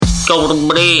That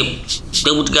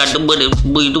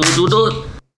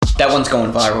one's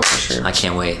going viral for sure. I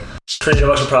can't wait. Creating a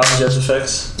bunch of problems you have to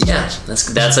fix. Yeah,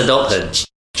 that's adulthood.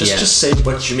 Just say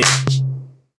what you mean.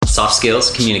 Soft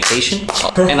skills, communication.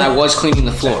 And I was cleaning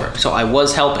the floor, so I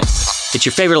was helping. It's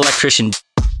your favorite electrician,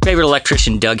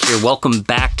 Doug here. Welcome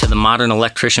back to the Modern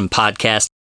Electrician Podcast.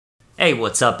 Hey,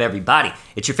 what's up, everybody?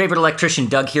 It's your favorite electrician,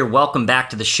 Doug here. Welcome back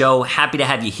to the show. Happy to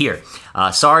have you here.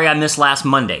 Sorry I missed last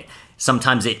Monday.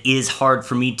 Sometimes it is hard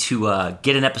for me to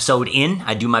get an episode in.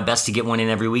 I do my best to get one in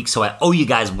every week, so I owe you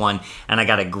guys one, and I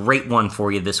got a great one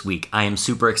for you this week. I am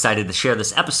super excited to share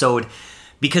this episode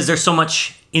because there's so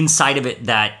much inside of it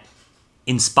that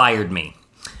inspired me.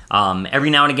 Every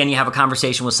now and again, you have a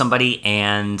conversation with somebody,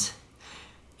 and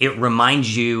it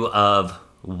reminds you of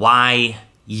why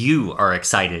you are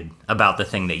excited about the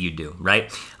thing that you do,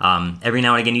 right? Every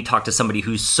now and again, you talk to somebody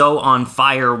who's so on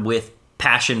fire with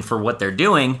passion for what they're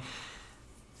doing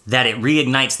that it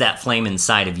reignites that flame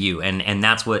inside of you. And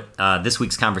that's what this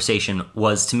week's conversation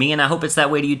was to me, and I hope it's that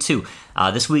way to you too.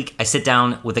 This week, I sit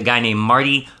down with a guy named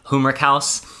Marty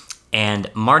Humrichhaus,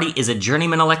 and Marty is a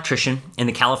journeyman electrician in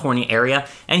the California area,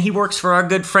 and he works for our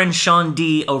good friend Sean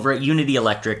D over at Unity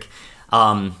Electric.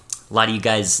 A lot of you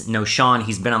guys know Sean.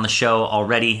 He's been on the show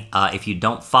already. If you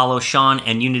don't follow Sean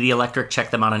and Unity Electric, check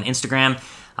them out on Instagram.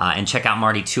 And check out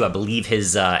Marty too. I believe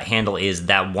his handle is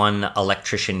that one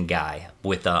electrician guy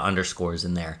with underscores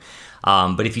in there.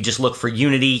 But if you just look for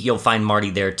Unity, you'll find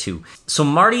Marty there too. So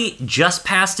Marty just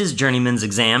passed his journeyman's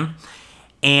exam,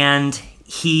 and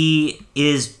he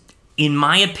is, in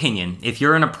my opinion, if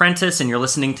you're an apprentice and you're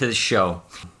listening to the show,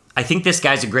 I think this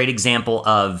guy's a great example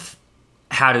of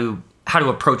how to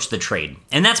approach the trade.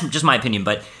 And that's just my opinion,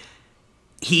 but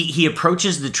he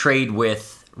approaches the trade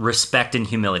with respect and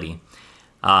humility.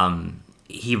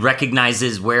 He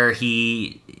recognizes where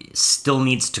he still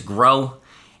needs to grow,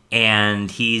 and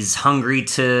he's hungry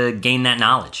to gain that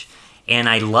knowledge. And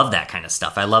I love that kind of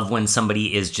stuff. I love when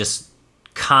somebody is just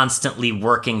constantly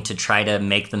working to try to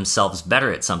make themselves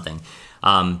better at something,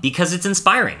 because it's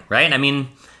inspiring, right? I mean,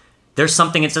 there's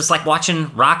something, it's just like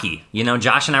watching Rocky. You know,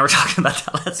 Josh and I were talking about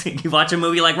that last week. You watch a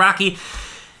movie like Rocky,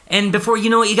 and before you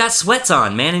know it, you got sweats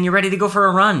on, man, and you're ready to go for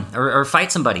a run or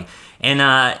fight somebody.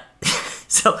 And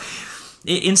so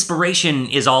inspiration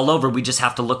is all over. We just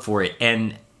have to look for it.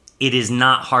 And it is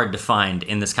not hard to find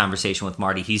in this conversation with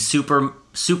Marty. He's super,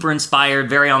 super inspired,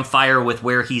 very on fire with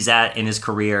where he's at in his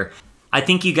career. I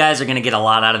think you guys are going to get a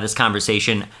lot out of this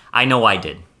conversation. I know I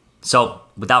did. So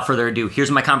without further ado, here's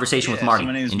my conversation with Marty. So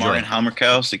my name is Enjoy. Marty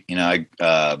Humrichhaus. You know,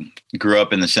 I grew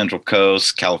up in the Central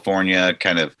Coast, California,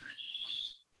 kind of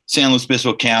San Luis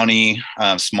Obispo County,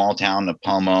 small town of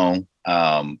Pomo.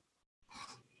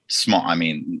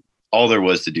 All there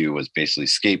was to do was basically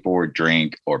skateboard,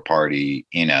 drink, or party,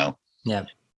 you know. Yeah.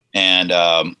 And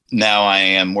now I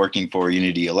am working for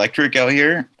Unity Electric out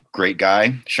here. Great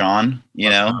guy, Sean, you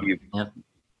know, you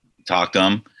talked to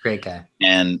him. Great guy.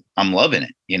 And I'm loving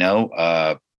it, you know.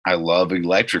 I love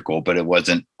electrical, but it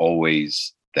wasn't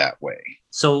always that way.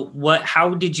 So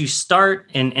how did you start?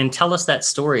 And tell us that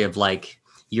story of like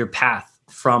your path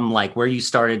from like where you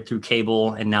started through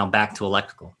cable and now back to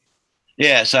electrical.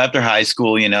 Yeah. So after high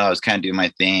school, you know, I was kind of doing my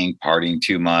thing, partying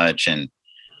too much and,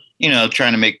 you know,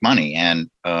 trying to make money. And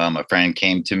a friend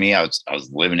came to me. I was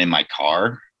living in my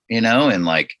car, you know, and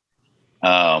like,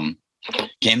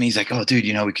 he's like, oh, dude,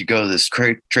 you know, we could go to this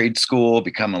trade school,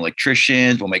 become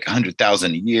electricians. We'll make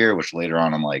 100,000 a year, which later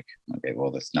on I'm like, okay,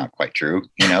 well, that's not quite true,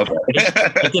 you know. But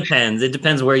it depends. It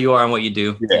depends where you are and what you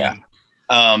do. Yeah.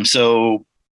 So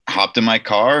hopped in my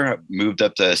car, moved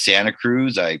up to Santa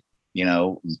Cruz. I, you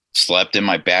know, slept in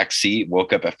my back seat,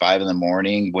 woke up at 5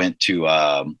 a.m, went to,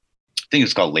 I think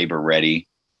it's called Labor Ready.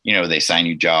 You know, they sign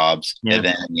you jobs. Yeah. And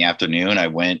then in the afternoon, I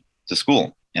went to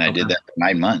school, and I did that for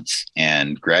 9 months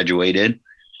and graduated.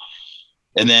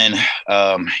 And then,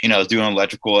 you know, I was doing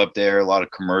electrical up there, a lot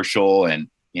of commercial. And,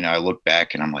 you know, I look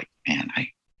back and I'm like, man,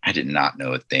 I did not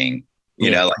know a thing,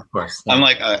 you know, like, of course. Yeah. I'm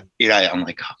like, you know, I'm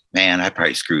like, oh, man, I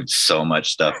probably screwed so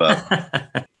much stuff up.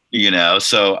 You know,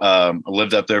 so I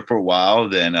lived up there for a while,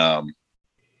 then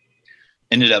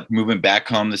ended up moving back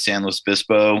home to San Luis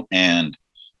Obispo and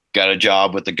got a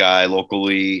job with a guy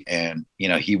locally. And, you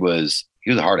know, he was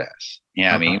a hard ass, you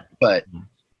know what I mean? But,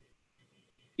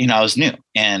 you know, I was new.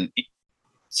 And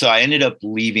so I ended up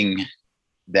leaving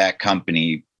that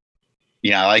company.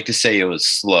 You know, I like to say it was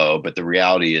slow, but the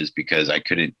reality is because I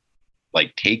couldn't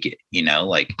like take it, you know,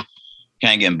 like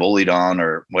kind of getting bullied on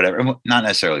or whatever. Not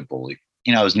necessarily bullied.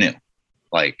 You know, I was new.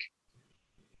 Like,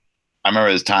 I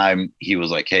remember this time he was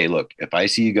like, hey, look, if I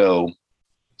see you go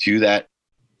to that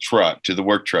truck, to the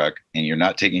work truck, and you're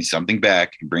not taking something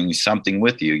back and bringing something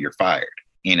with you, you're fired,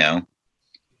 and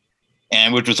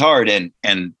which was hard.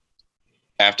 And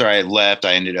after I left,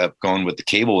 I ended up going with the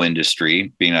cable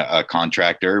industry, being a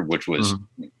contractor, which was,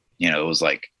 it was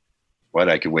like, what,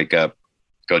 I could wake up,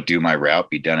 go do my route,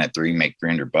 be done at 3, make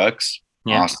 $300.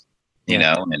 Yeah. Awesome.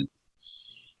 And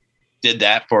did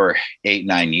that for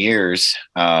 8-9 years.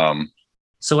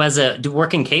 So as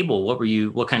working cable,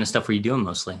 what kind of stuff were you doing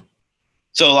mostly?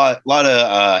 So a lot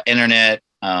of internet,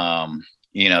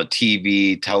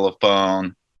 TV,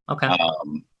 telephone. Okay.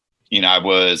 I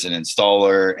was an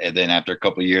installer, and then after a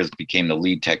couple of years became the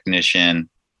lead technician.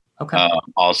 Okay.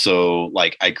 Also,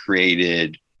 like, I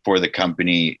created for the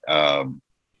company,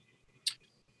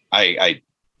 I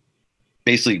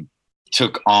basically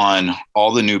took on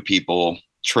all the new people,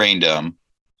 trained them.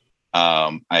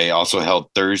 I also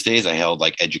held Thursdays. I held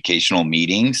like educational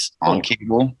meetings on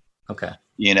cable. Okay.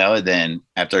 Then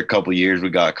after a couple of years, we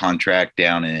got a contract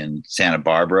down in Santa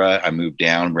Barbara. I moved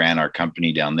down, ran our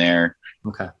company down there.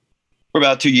 Okay. For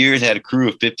about 2 years, I had a crew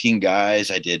of 15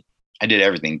 guys. I did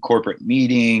everything: corporate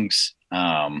meetings,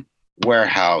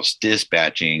 warehouse,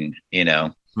 dispatching,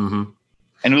 Mm-hmm.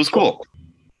 and it was cool.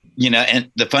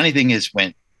 And the funny thing is,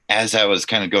 as I was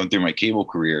kind of going through my cable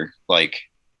career, like,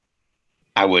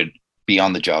 I would be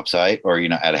on the job site or,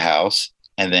 at a house,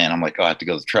 and then I'm like, oh, I have to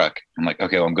go to the truck. I'm like,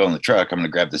 okay, well, I'm going to the truck. I'm going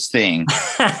to grab this thing.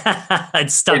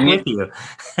 It's stuck with you.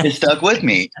 It stuck with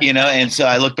me, and so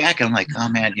I look back and I'm like, oh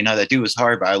man, that dude was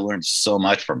hard, but I learned so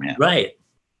much from him. Right.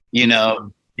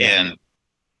 And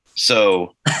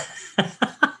so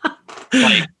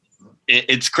like,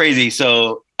 it's crazy.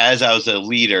 So as I was a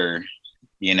leader,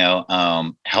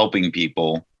 helping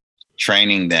people,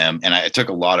 training them, and I took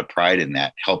a lot of pride in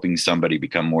that, helping somebody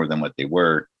become more than what they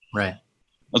were. Right. I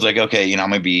was like, okay, I'm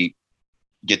going to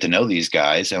get to know these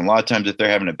guys. And a lot of times if they're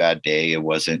having a bad day, it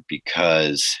wasn't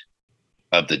because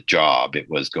of the job. It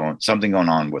was something going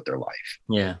on with their life.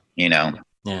 Yeah. Yeah.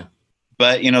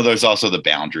 But, there's also the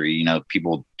boundary,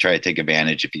 people try to take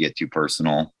advantage if you get too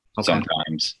personal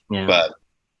sometimes. Yeah. But,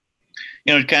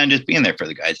 kind of just being there for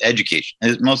the guys. Education.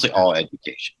 It's mostly all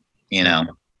education, It's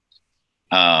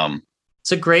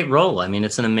a great role. I mean,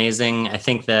 it's an amazing, I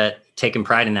think that taking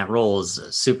pride in that role is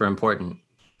super important.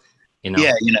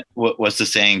 Yeah. What's the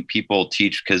saying? People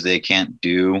teach because they can't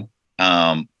do.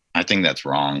 I think that's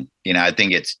wrong. I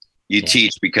think it's, you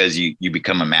teach because you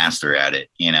become a master at it,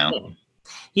 Yeah.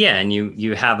 And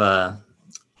you have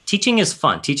teaching is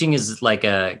fun. Teaching is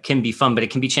can be fun, but it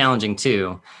can be challenging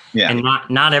too. Yeah. And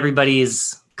not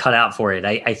everybody's cut out for it.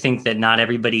 I think that not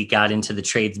everybody got into the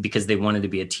trades because they wanted to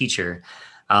be a teacher.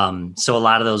 So a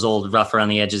lot of those old rough around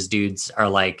the edges dudes are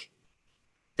like,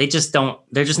 they're just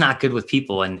not good with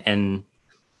people. And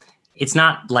it's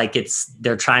not like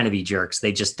they're trying to be jerks.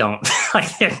 They just don't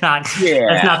like, they're not,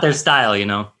 that's not their style,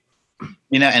 and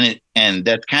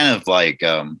that's kind of like,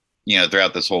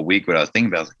 throughout this whole week, what I was thinking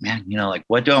about, I was like, man, like,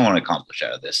 what do I want to accomplish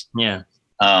out of this? Yeah.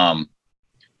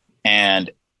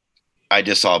 And I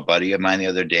just saw a buddy of mine the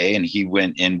other day, and he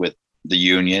went in with the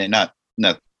union, not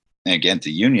against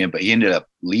the union, but he ended up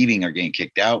leaving or getting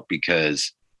kicked out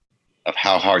because of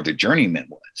how hard the journeyman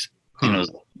was. And I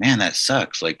was like, man, that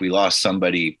sucks. Like, we lost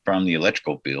somebody from the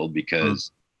electrical field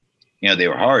because, they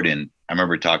were hard. And I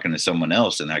remember talking to someone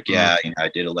else and like,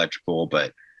 I did electrical,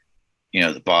 but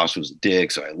the boss was a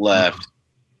dick. So I left.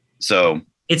 So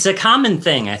it's a common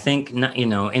thing, I think,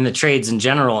 in the trades in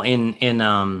general,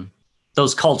 in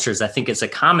those cultures. I think it's a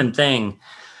common thing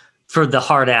for the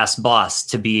hard ass boss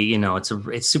to be,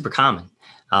 it's super common.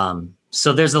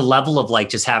 So there's a level of like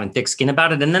just having thick skin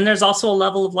about it. And then there's also a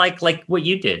level of like what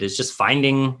you did is just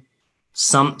finding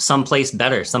some place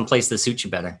better, some place that suits you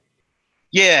better.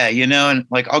 Yeah. And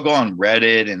like, I'll go on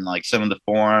Reddit and like some of the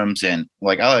forums, and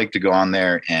like, I like to go on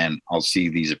there and I'll see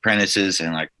these apprentices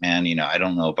and like, man, I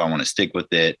don't know if I want to stick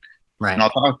with it. Right. And I'll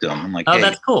talk to them. I'm like, oh, hey,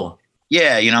 that's cool.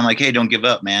 Yeah. I'm like, hey, don't give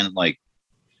up, man. Like,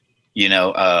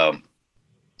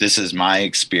 this is my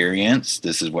experience.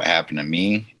 This is what happened to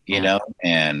me,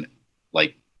 and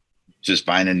like, just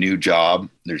find a new job.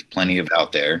 There's plenty of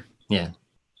out there. Yeah.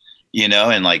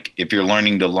 And like, if you're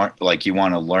learning to learn, like you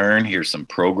want to learn, here's some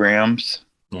programs,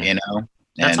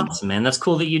 That's awesome, man. That's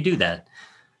cool that you do that.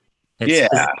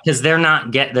 Because they're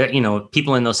not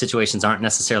people in those situations aren't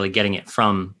necessarily getting it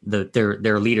from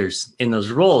their leaders in those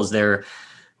roles. They're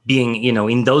being,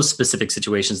 in those specific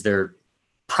situations, they're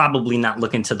probably not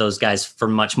looking to those guys for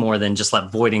much more than just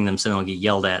like voiding them so they don't get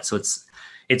yelled at. So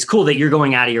it's cool that you're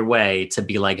going out of your way to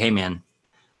be like, hey man,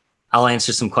 I'll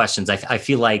answer some questions. I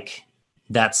feel like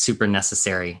that's super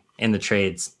necessary in the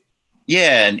trades.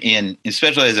 Yeah, and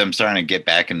especially as I'm starting to get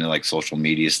back into like social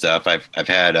media stuff, I've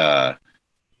had a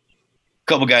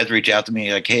couple guys reach out to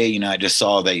me like, hey, I just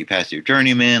saw that you passed your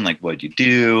journeyman. Like, what'd you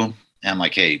do? And I'm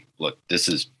like, hey, look, this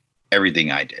is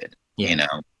everything I did. Yeah.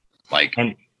 Like,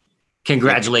 and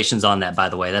congratulations on that, by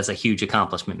the way. That's a huge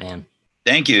accomplishment, man.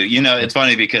 Thank you. It's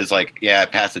funny because like, yeah, I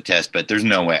passed the test, but there's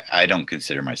no way I don't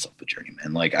consider myself a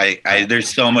journeyman. Like I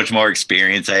there's so much more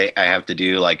experience I have to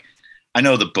do. Like I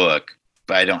know the book,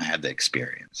 but I don't have the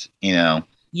experience,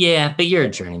 Yeah, but you're a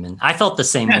journeyman. I felt the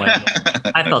same way.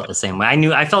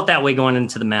 I felt that way going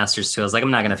into the master's too. I was like,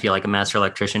 I'm not going to feel like a master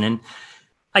electrician. And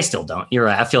I still don't. You're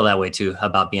right. I feel that way too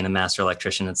about being a master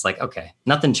electrician. It's like, okay,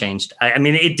 nothing changed. I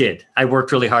mean, it did. I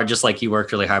worked really hard, just like you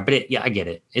worked really hard, but I get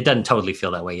it. It doesn't totally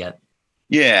feel that way yet.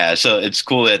 Yeah. So it's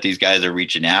cool that these guys are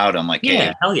reaching out. I'm like, yeah,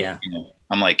 hey, hell yeah.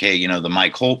 I'm like, hey, the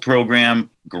Mike Holt program,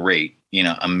 great,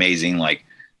 amazing. Like,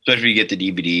 especially if you get the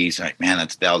DVDs, like, man,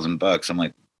 that's $1,000. I'm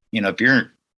like, if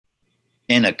you're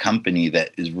in a company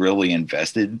that is really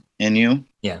invested in you,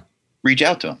 reach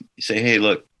out to them. You say, hey,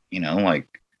 look, like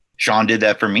Sean did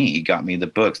that for me. He got me the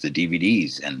books, the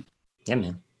DVDs, and yeah,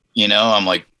 man. I'm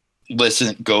like,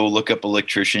 listen, go look up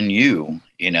Electrician U.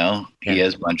 He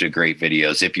has a bunch of great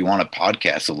videos. If you want a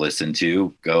podcast to listen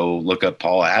to, go look up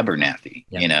Paul Abernathy.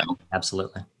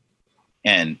 Absolutely.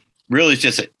 And really, it's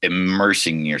just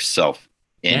immersing yourself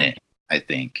in it. I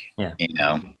think. Yeah.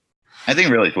 I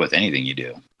think really it's with anything you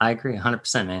do. I agree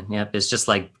 100%, man. Yep. It's just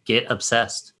like, get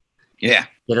obsessed. Yeah.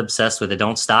 Get obsessed with it.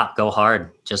 Don't stop. Go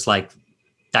hard. Just like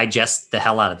digest the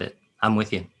hell out of it. I'm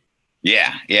with you.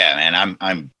 Yeah. Yeah. And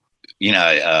I'm,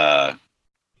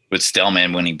 with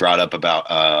Stellman, when he brought up about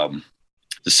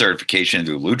the certification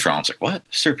through Lutron, I was like, what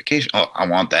certification? Oh, I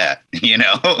want that,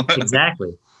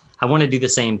 Exactly. I want to do the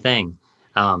same thing.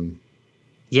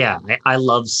 I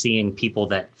love seeing people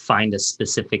that find a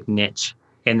specific niche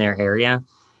in their area.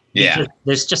 Yeah.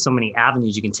 There's just so many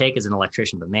avenues you can take as an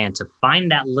electrician, but man, to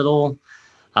find that little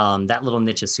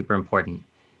niche is super important.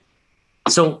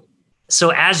 So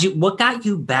what got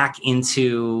you back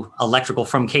into electrical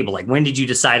from cable? Like, when did you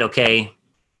decide, okay,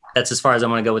 that's as far as I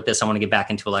want to go with this. I want to get back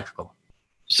into electrical.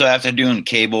 So after doing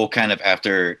cable, kind of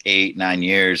after 8-9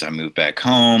 years, I moved back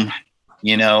home,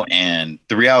 and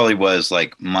the reality was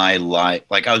like my life,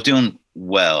 like I was doing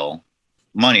well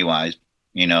money wise,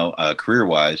 career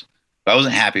wise, but I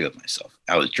wasn't happy with myself.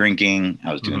 I was drinking,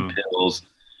 I was doing pills.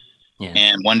 Yeah.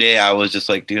 And one day I was just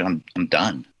like, dude, I'm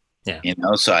done. Yeah.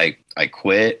 So I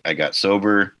quit, I got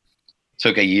sober,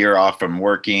 took a year off from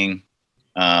working,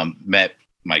 met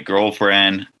my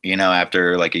girlfriend,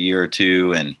 after like a year or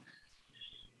two, and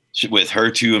with her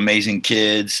 2 amazing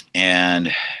kids,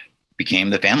 and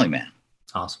became the family man.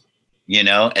 Awesome. And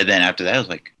then after that, I was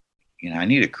like, I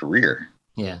need a career.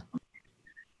 Yeah.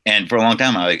 And for a long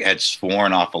time, I had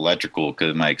sworn off electrical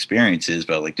because of my experiences,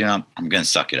 but like, I'm going to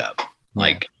suck it up.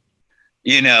 Yeah.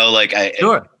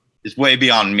 Sure. It's way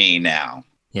beyond me now.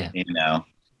 Yeah.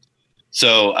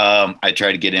 So I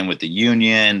tried to get in with the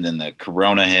union, then the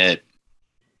Corona hit.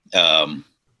 And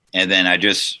then I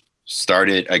just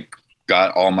started, I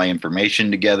got all my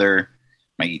information together,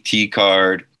 my ET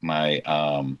card, my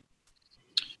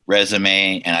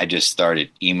resume, and I just started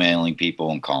emailing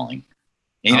people and calling.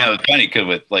 It's funny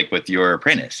because with your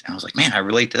apprentice, I was like, man, I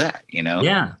relate to that,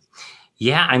 Yeah.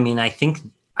 Yeah. I mean, I think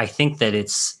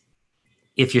that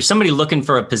if you're somebody looking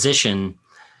for a position,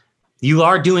 you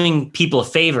are doing people a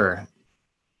favor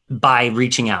by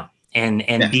reaching out and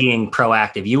being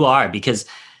proactive. You are, because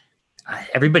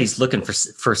everybody's looking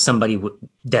for somebody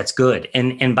that's good.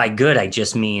 And by good, I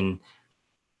just mean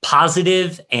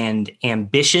positive and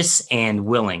ambitious and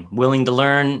willing to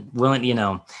learn,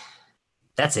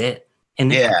 that's it.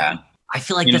 And I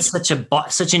feel like that's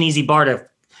such an easy bar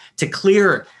to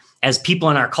clear as people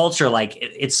in our culture. Like,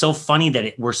 it's so funny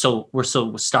that we're so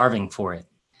starving for it.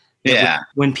 Yeah.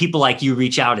 When people like you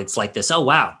reach out, it's like this, oh,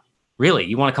 wow, really?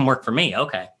 You want to come work for me?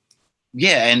 Okay.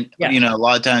 Yeah. And, a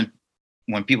lot of times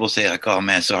when people say like, oh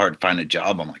man, it's so hard to find a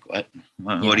job. I'm like, what?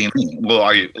 What do you mean? Well,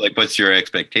 are you like, what's your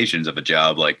expectations of a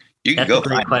job? Like, you can go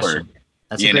find work.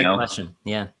 That's a great question.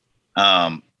 Yeah.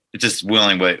 It's just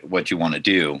willing what you want to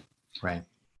do. Right.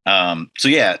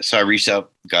 So I reached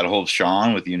out, got a hold of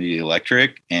Sean with Unity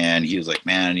Electric, and he was like,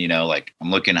 man,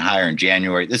 I'm looking to hire in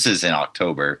January. This is in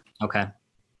October. Okay.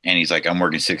 And he's like, I'm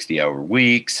working 60-hour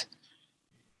weeks.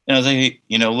 And I was like,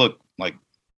 hey, look, like,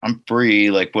 I'm free.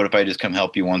 Like, what if I just come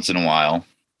help you once in a while?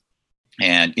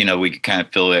 And, we could kind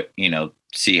of fill it,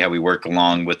 see how we work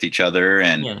along with each other.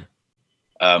 And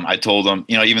I told him,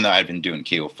 even though I've been doing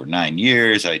cable for 9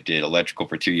 years, I did electrical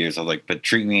for 2 years. I was like, but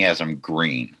treat me as I'm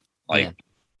green. Like,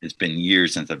 it's been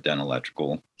years since I've done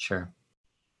electrical. Sure.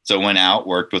 So went out,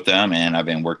 worked with them, and I've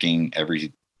been working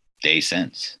every day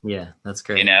since. Yeah, that's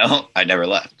great. You know, I never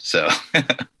left. So,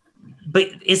 but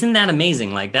isn't that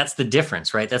amazing? Like that's the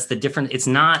difference, right? That's the difference.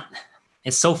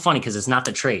 It's so funny because it's not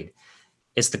the trade,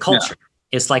 it's the culture.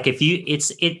 Yeah. It's like if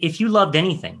you loved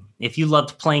anything, if you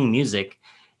loved playing music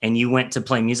and you went to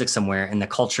play music somewhere and the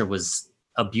culture was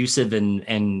abusive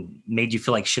and made you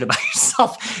feel like shit about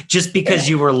yourself just because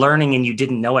you were learning and you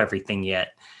didn't know everything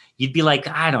yet, you'd be like,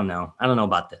 I don't know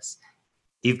about this.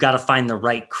 You've got to find the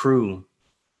right crew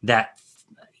that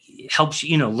helps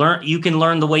you, learn. You can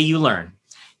learn the way you learn.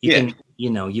 You can,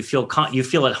 you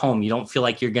feel at home. You don't feel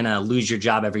like you're going to lose your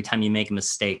job every time you make a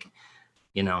mistake,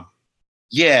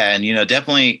 Yeah. And,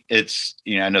 definitely it's,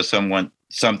 I know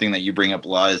something that you bring up a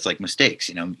lot is like mistakes,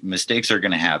 mistakes are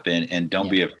going to happen, and don't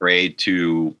be afraid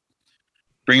to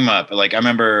bring them up. Like I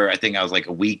remember, I think I was like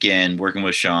a weekend working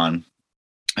with Sean.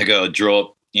 I go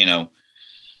drill, through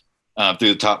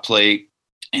the top plate,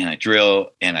 and I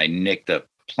drill and I nick the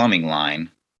plumbing line,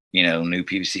 new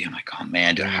PVC. I'm like, oh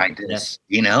man, do I hide this?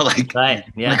 Right.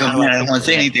 Yeah. Like, oh man, I don't want to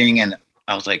say anything. And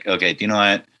I was like, okay, do you know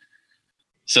what?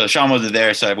 So Sean wasn't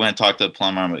there. So I went and talked to the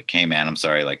plumber. I'm like, hey man, I'm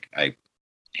sorry. Like I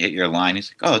hit your line.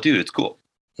 He's like, oh dude, it's cool.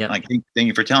 Yeah. Like, thank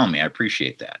you for telling me. I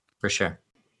appreciate that. For sure.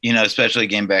 Especially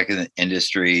getting back in the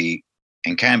industry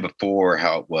and kind of before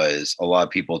how it was, a lot of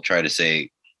people try to say,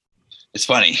 it's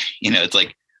funny, it's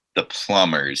like the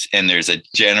plumbers, and there's a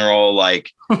general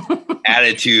like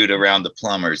attitude around the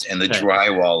plumbers and the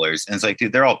drywallers. And it's like,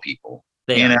 dude, they're all people,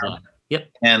 Yep.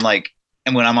 And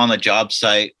and when I'm on the job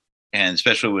site, and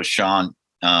especially with Sean,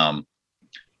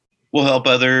 we'll help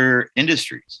other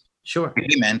industries. Sure.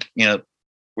 Hey man,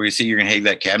 where you see you're going to hang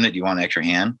that cabinet, do you want an extra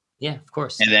hand? Yeah, of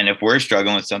course. And then if we're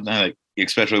struggling with something, like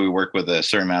especially we work with a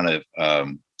certain amount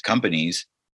of companies,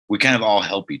 we kind of all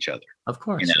help each other. Of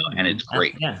course. And it's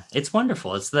great. Yeah, it's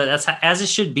wonderful. That's as it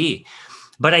should be.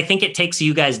 But I think it takes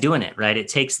you guys doing it, right? It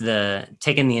takes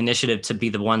taking the initiative to be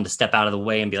the one to step out of the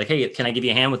way and be like, hey, can I give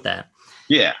you a hand with that?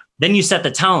 Yeah. Then you set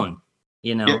the tone,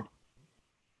 Yeah.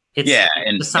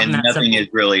 And nothing is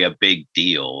really a big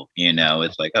deal,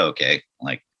 It's like, oh, okay,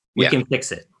 like we can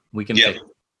fix it. We can fix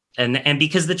it. And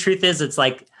because the truth is, it's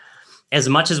like, as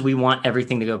much as we want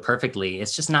everything to go perfectly,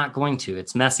 it's just not going to.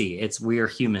 It's messy. We're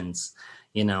humans,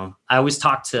 I always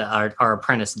talk to our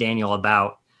apprentice Daniel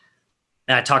about,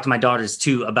 and I talk to my daughters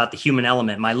too about the human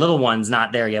element. My little one's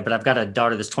not there yet, but I've got a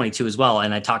daughter that's 22 as well,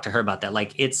 and I talk to her about that.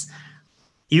 Like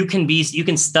you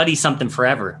can study something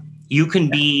forever. You can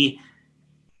be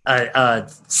a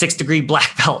 6-degree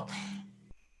black belt,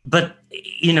 but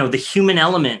the human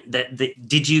element that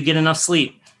did you get enough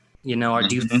sleep? Or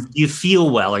do you feel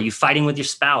well? Are you fighting with your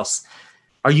spouse?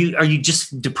 Are you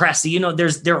just depressed?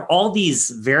 There are all these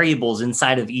variables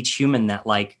inside of each human that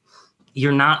like,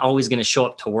 you're not always going to show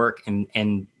up to work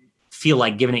and feel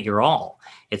like giving it your all.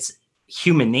 It's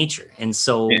human nature. And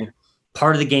so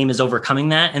part of the game is overcoming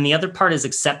that. And the other part is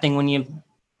accepting when you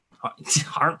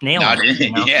aren't nailing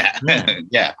it.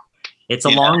 Yeah. It's a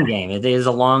long game. It is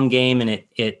a long game. And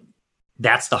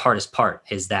that's the hardest part,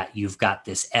 is that you've got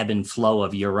this ebb and flow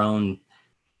of your own,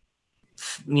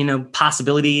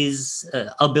 possibilities,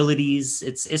 abilities.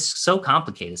 It's so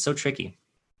complicated, so tricky.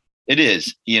 It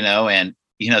is, and,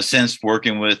 since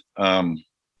working with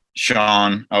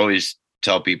Sean, I always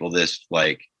tell people this,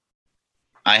 like,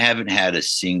 I haven't had a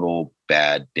single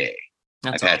bad day.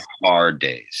 I've had hard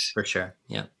days. For sure.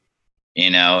 Yeah.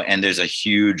 And there's a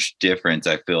huge difference,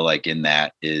 I feel like, in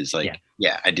that is like,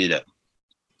 I did a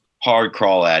hard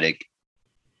crawl attic,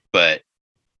 but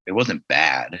it wasn't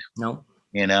bad. No.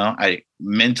 I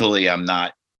mentally, I'm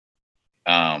not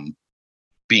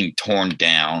being torn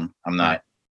down. I'm not,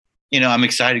 I'm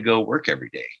excited to go work every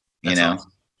day.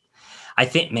 Awesome. I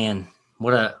think, man,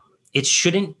 it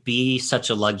shouldn't be such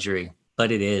a luxury,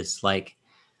 but it is. Like,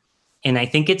 and I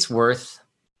think it's worth.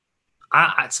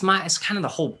 It's kind of the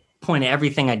whole point of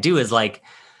everything I do is like,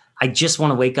 I just want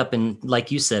to wake up and,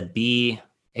 like you said, be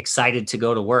excited to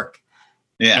go to work.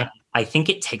 Yeah. And I think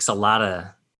it takes a lot of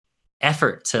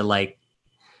effort to like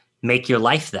make your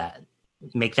life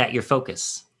make that your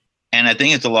focus. And I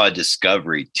think it's a lot of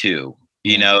discovery too.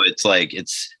 It's like,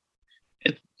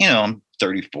 I'm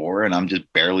 34 and I'm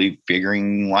just barely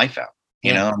figuring life out,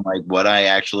 I'm like what I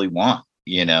actually want,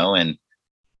 and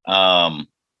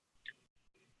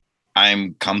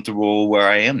I'm comfortable where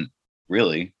I am,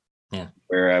 really. Yeah.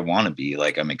 Where I want to be.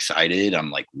 Like, I'm excited.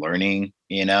 I'm like learning,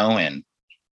 and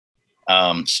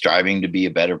striving to be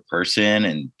a better person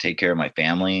and take care of my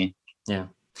family. Yeah.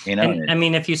 And, I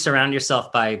mean, if you surround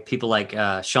yourself by people like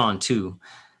Sean too,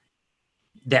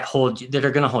 that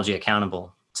are going to hold you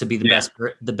accountable to be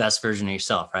the best version of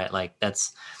yourself. Right. Like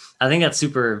I think that's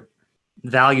super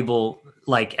valuable,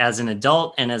 like as an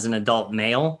adult and as an adult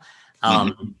male,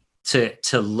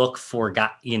 to look for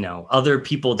other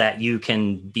people that you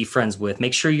can be friends with.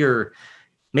 Make sure your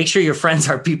friends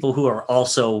are people who are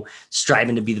also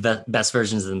striving to be the best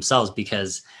versions of themselves,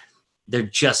 because they're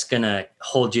just gonna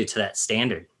hold you to that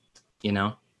standard,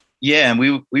 Yeah, and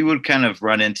we would kind of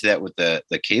run into that with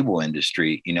the cable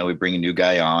industry. We bring a new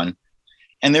guy on,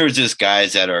 and there was just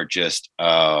guys that are just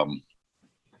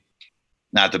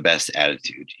not the best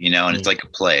attitude, and it's like a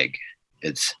plague.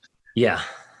 It's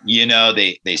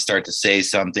they start to say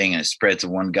something and it spreads to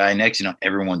one guy. Next,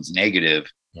 everyone's negative.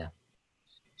 Yeah.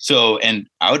 So, and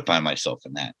I would find myself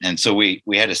in that. And so we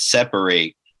had to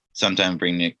separate, sometimes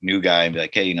bring a new guy and be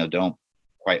like, hey, don't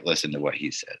quite listen to what he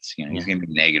says. He's going to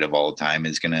be negative all the time.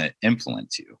 It's going to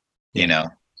influence you, Yeah.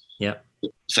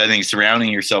 So I think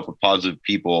surrounding yourself with positive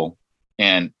people,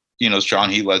 and,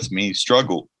 Sean, he lets me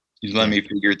struggle. He's letting me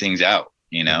figure things out,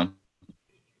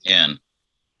 and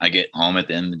I get home at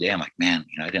the end of the day. I'm like, man,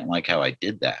 I didn't like how I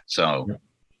did that. So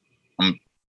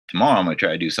tomorrow I'm going to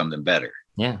try to do something better.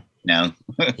 Yeah. No.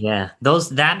 Yeah.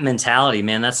 That mentality,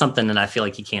 man, that's something that I feel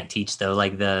like you can't teach though.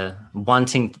 Like the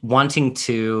wanting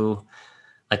to,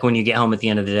 like when you get home at the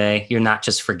end of the day, you're not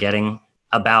just forgetting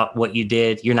about what you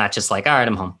did. You're not just like, all right,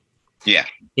 I'm home. Yeah.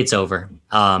 It's over.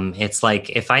 It's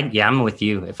like I'm with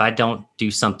you. If I don't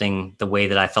do something the way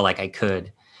that I felt like I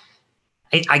could,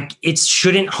 it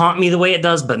shouldn't haunt me the way it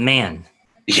does, but man,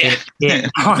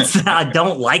 it haunts. I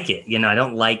don't like it. I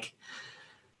don't like,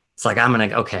 it's like, I'm going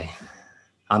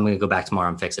to go back tomorrow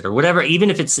and fix it or whatever, even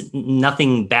if it's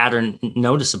nothing bad or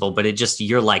noticeable, but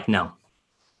you're like, no.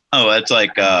 Oh, it's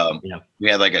like, we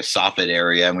had like a soffit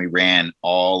area and we ran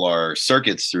all our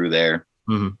circuits through there.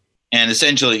 Mm-hmm. And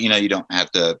essentially, you don't have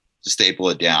to staple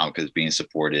it down because it's being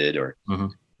supported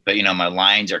but my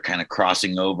lines are kind of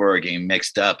crossing over or getting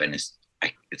mixed up, and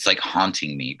it's like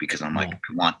haunting me because I'm like, I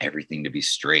want everything to be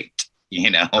straight,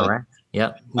 Correct.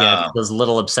 Yep. Yeah. Those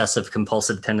little obsessive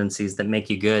compulsive tendencies that make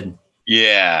you good.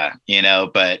 Yeah.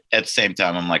 But at the same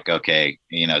time, I'm like, okay,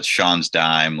 it's Sean's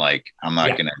dime. Like, I'm not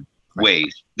going to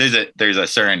wait. There's a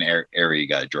certain area you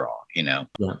got to draw, Yeah.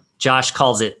 Josh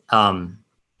calls it,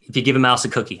 if you give a mouse a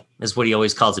cookie is what he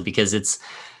always calls it, because it's,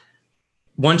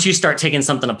 once you start taking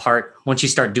something apart, once you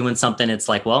start doing something, it's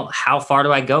like, well, how far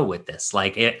do I go with this?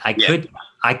 Like I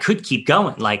could keep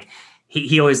going. Like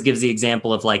he always gives the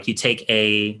example of like,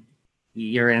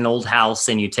 you're in an old house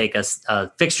and you take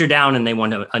a fixture down and they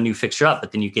want a new fixture up,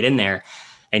 but then you get in there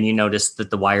and you notice that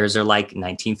the wires are like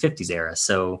 1950s era.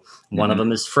 So one of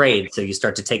them is frayed. So you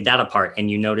start to take that apart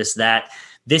and you notice that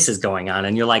this is going on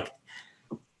and you're like,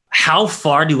 how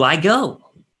far do I go?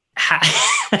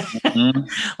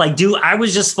 Like, I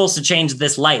was just supposed to change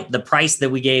this light. The price that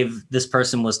we gave this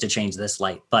person was to change this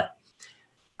light, but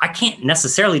I can't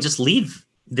necessarily just leave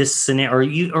this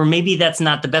scenario, or maybe that's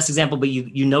not the best example, but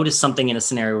you notice something in a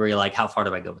scenario where you're like, how far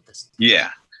do I go with this? Yeah.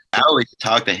 I always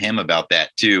talk to him about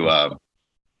that too.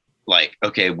 Like,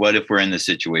 okay, what if we're in this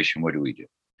situation? What do we do?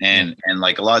 And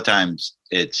like a lot of times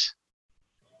it's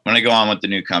when I go on with the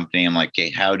new company, I'm like, okay,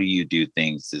 how do you do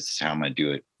things? This is how I'm going to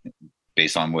do it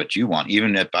based on what you want.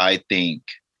 Even if I think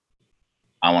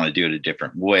I want to do it a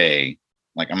different way,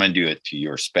 like I'm going to do it to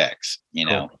your specs,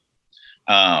 Cool.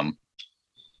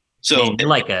 So man,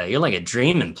 you're like a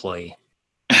dream employee.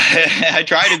 I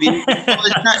try to be.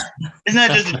 It's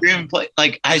not just a dream employee.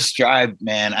 Like I strive,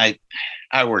 man.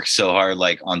 I work so hard,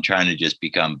 like on trying to just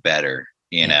become better.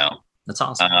 That's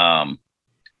awesome.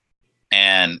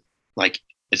 And like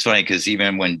it's funny because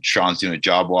even when Sean's doing a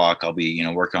job walk, I'll be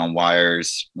working on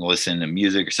wires, listen to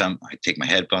music or something. I take my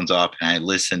headphones off and I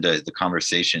listen to the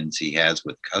conversations he has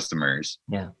with customers.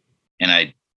 Yeah, and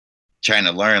I trying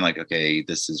to learn like, okay,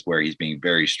 this is where he's being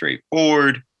very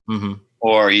straightforward. Mm-hmm.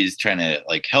 Or he's trying to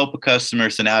like help a customer.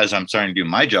 So now as I'm starting to do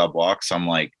my job walks, I'm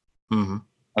like,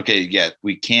 okay, yeah,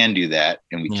 we can do that.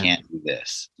 And we can't do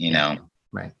this,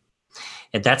 Right.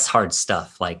 And that's hard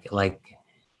stuff. Like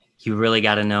you really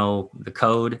got to know the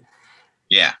code.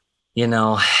 Yeah.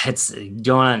 It's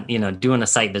doing a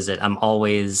site visit. I'm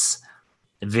always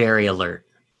very alert,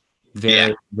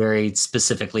 very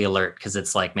specifically alert. Cause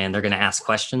it's like, man, they're going to ask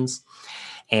questions.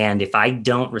 And if I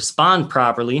don't respond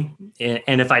properly,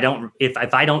 and if I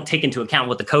don't take into account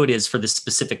what the code is for this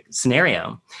specific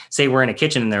scenario, say we're in a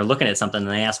kitchen and they're looking at something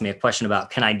and they ask me a question about,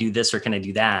 can I do this or can I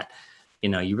do that?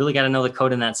 You really got to know the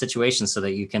code in that situation so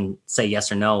that you can say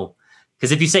yes or no.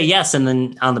 Because if you say yes and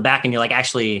then on the back end you're like,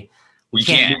 actually, we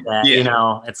can't do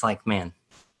that. It's like, man.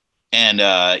 And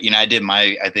I did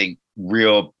I think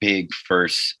real big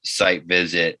first site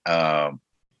visit.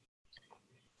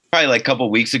 probably like a couple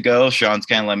of weeks ago, Sean's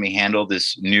kind of let me handle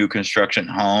this new construction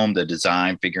home, the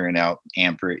design, figuring out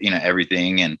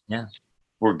everything. And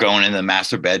we're going in the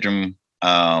master bedroom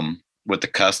with the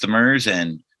customers,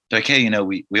 and like, hey,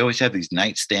 we always have these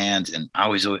nightstands, and I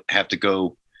always have to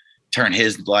go turn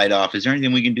his light off. Is there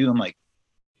anything we can do? I'm like,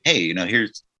 hey,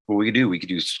 here's what we could do. We could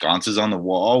do sconces on the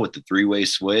wall with the 3-way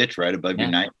switch right above your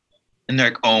night. And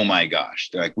they're like, oh my gosh.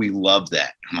 They're like, we love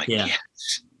that. I'm like, yes.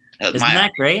 Isn't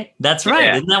that great? That's right.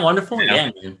 Yeah. Isn't that wonderful? Yeah,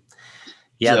 man.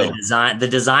 Yeah, so, the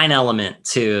design element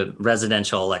to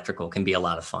residential electrical can be a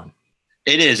lot of fun.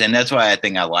 It is. And that's why I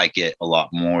think I like it a lot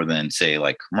more than, say,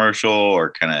 like commercial,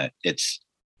 or kind of, it's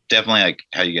definitely like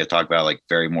how you guys talk about, like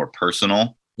very more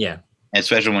personal. Yeah. And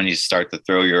especially when you start to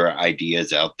throw your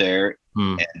ideas out there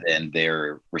and then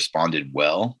they're responded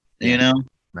well,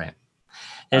 Right.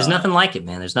 There's nothing like it,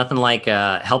 man. There's nothing like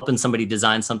helping somebody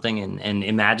design something and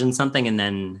imagine something, and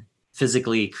then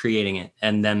physically creating it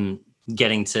and then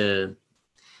getting to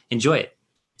enjoy it.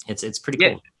 It's pretty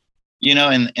cool.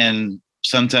 And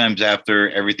sometimes after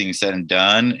everything's said and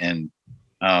done, and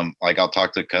like I'll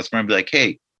talk to the customer and be like,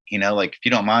 hey, like, if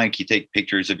you don't mind, can you take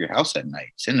pictures of your house at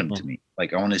night? Send them to me.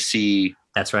 Like, I want to see.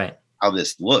 That's right. How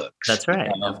this looks. That's right.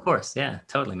 Of course. Yeah,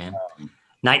 totally, man.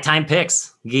 Nighttime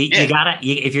pics. You gotta,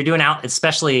 if you're doing out,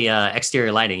 especially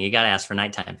exterior lighting, you gotta ask for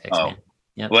nighttime pics, man.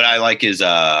 Yep. What I like is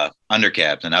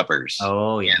undercaps and uppers.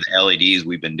 Oh yeah. And the LEDs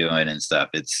we've been doing and stuff.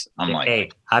 Hey,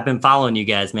 I've been following you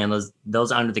guys, man.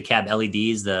 Those under the cab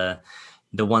LEDs, the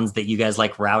ones that you guys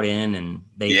like route in, and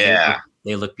they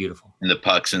look beautiful. And the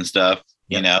pucks and stuff,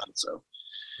 so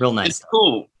real nice. It's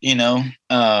cool,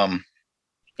 I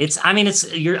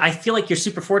feel like you're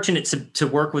super fortunate to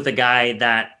work with a guy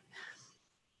that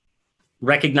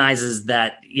recognizes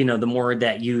that, the more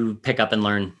that you pick up and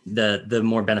learn, the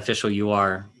more beneficial you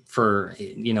are for,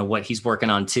 what he's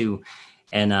working on too.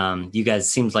 And you guys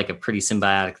seems like a pretty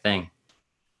symbiotic thing.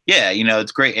 Yeah.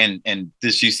 It's great. And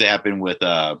this used to happen with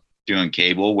doing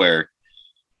cable, where,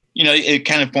 it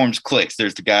kind of forms cliques.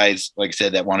 There's the guys, like I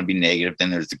said, that want to be negative. Then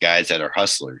there's the guys that are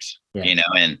hustlers,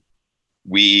 and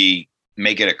we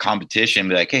make it a competition,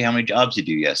 be like, hey, how many jobs did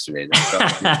you do yesterday?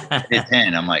 I did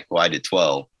 10. I'm like, well, I did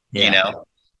 12,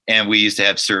 and we used to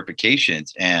have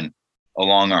certifications, and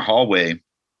along our hallway,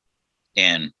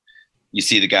 and you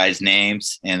see the guys'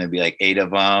 names, and there'd be like 8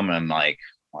 of them. And I'm like,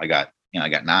 well, I got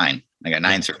 9. I got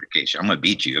 9 certification. I'm going to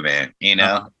beat you, man.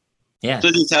 Yeah.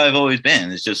 So this is how I've always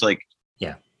been. It's just like,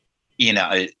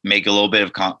 make a little bit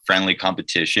of friendly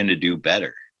competition to do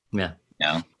better. Yeah.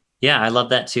 Yeah, I love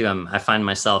that too. I find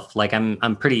myself like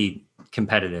I'm pretty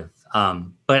competitive,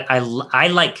 but I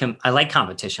like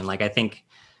competition. Like I think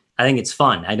it's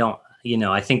fun. I don't,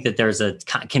 I think that there's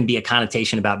can be a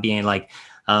connotation about being like,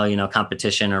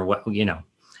 competition or what, you don't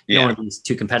want to be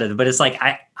too competitive. But it's like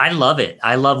I love it.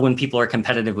 I love when people are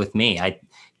competitive with me. I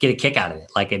get a kick out of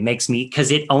it. Like it makes me,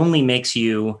 because it only makes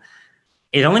you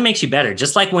better.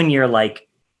 Just like when you're like,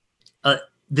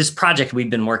 this project we've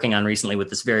been working on recently with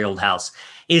this very old house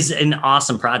is an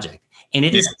awesome project, and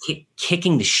it is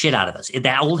kicking the shit out of us.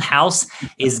 That old house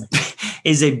is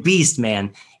a beast,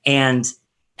 man. And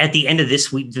at the end of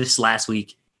this last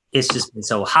week, it's just been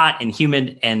so hot and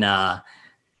humid and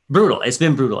brutal. It's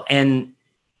been brutal, and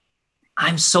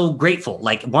I'm so grateful.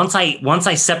 Like once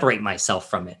I separate myself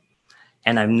from it,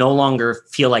 and I no longer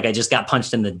feel like I just got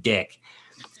punched in the dick.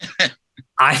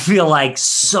 I feel like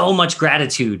so much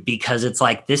gratitude, because it's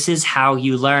like, this is how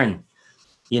you learn,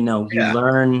 you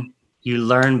learn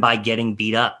by getting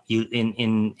beat up. You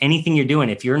in anything you're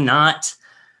doing. If you're not,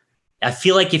 I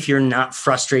feel like if you're not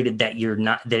frustrated that you're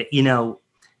not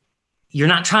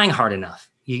trying hard enough,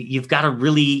 you've got to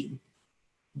really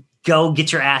go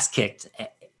get your ass kicked.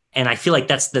 And I feel like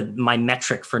that's my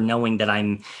metric for knowing that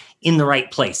I'm in the right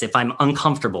place. If I'm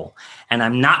uncomfortable and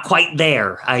I'm not quite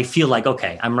there, I feel like,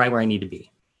 okay, I'm right where I need to be.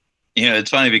 It's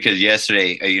funny because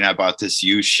yesterday, I bought this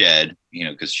used shed,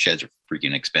 because sheds are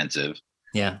freaking expensive.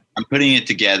 Yeah. I'm putting it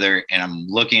together, and I'm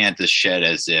looking at this shed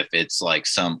as if it's like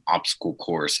some obstacle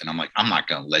course. And I'm like, I'm not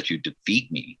going to let you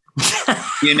defeat me.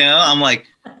 I'm like,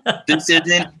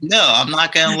 I'm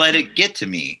not going to let it get to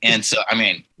me. And so,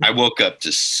 I woke up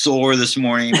to sore this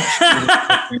morning.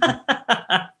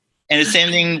 And the same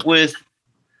thing with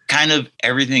kind of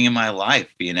everything in my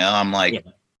life, I'm like,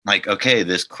 okay,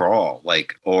 this crawl,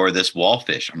 or this wall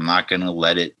fish, I'm not going to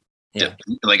let it,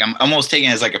 I'm almost taking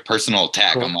it as like a personal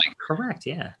attack. Cool. I'm like, correct.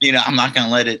 Yeah. I'm not going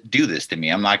to let it do this to me.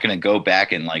 I'm not going to go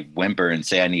back and like whimper and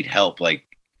say I need help. Like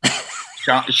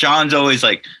Sean's always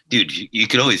like, dude, you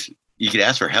could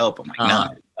ask for help. I'm like, no,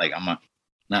 like, I'm not,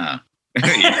 nah.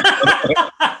 Like,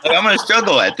 I'm going to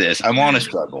struggle at this. I want to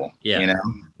struggle. Yeah. You know?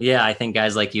 Yeah. I think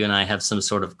guys like you and I have some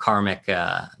sort of karmic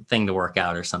thing to work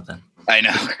out or something. I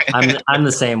know. I'm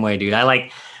the same way, dude.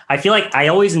 I feel like I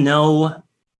always know,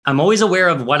 I'm always aware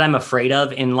of what I'm afraid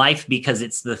of in life because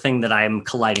it's the thing that I'm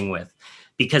colliding with,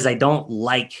 because I don't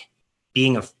like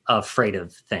being afraid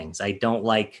of things. I don't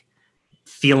like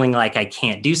feeling like I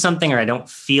can't do something, or I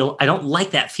don't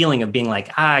like that feeling of being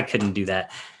like, I couldn't do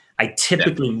that. I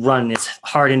typically run as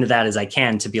hard into that as I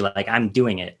can to be like, I'm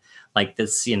doing it like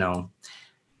this, you know.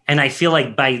 And I feel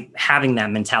like by having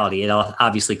that mentality, it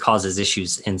obviously causes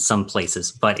issues in some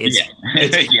places, but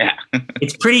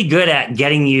it's pretty good at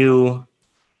getting you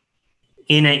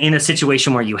in a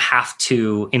situation where you have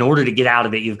to, in order to get out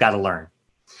of it, you've got to learn.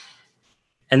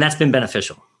 And that's been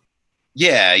beneficial.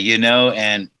 Yeah, you know,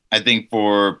 and I think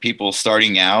for people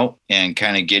starting out and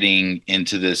kind of getting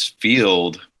into this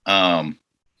field,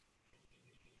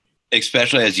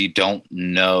 especially as you don't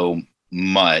know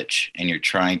much and you're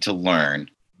trying to learn,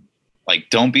 like,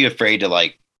 don't be afraid to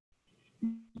like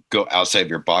go outside of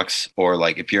your box, or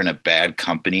like if you're in a bad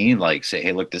company, like say,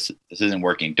 hey, look, this isn't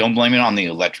working. Don't blame it on the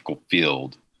electrical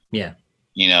field. Yeah.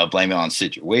 You know, blame it on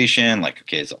situation. Like,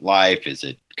 okay, is it life? Is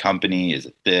it company? Is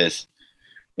it this?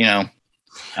 You know?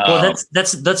 Well,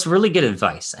 that's really good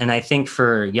advice. And I think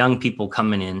for young people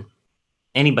coming in,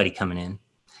 anybody coming in,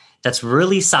 that's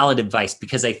really solid advice,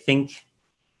 because I think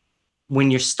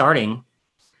when you're starting,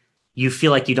 you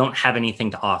feel like you don't have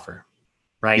anything to offer,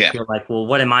 right? Yeah. You're like, well,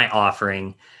 what am I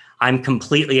offering? I'm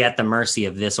completely at the mercy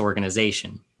of this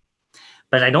organization.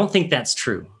 But I don't think that's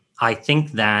true. I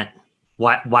think that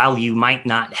while you might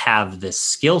not have the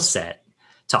skill set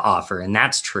to offer, and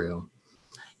that's true,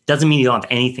 doesn't mean you don't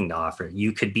have anything to offer.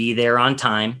 You could be there on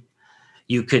time.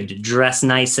 You could dress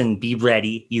nice and be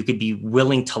ready. You could be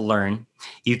willing to learn.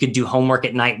 You could do homework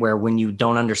at night where when you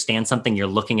don't understand something, you're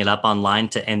looking it up online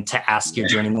to ask your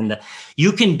journeyman.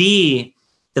 You can be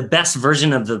the best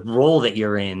version of the role that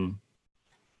you're in.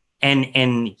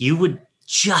 And you would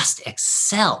just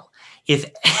excel if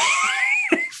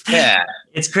Yeah.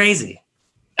 It's crazy.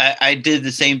 I did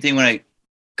the same thing when I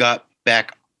got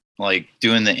back, like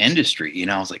doing the industry, you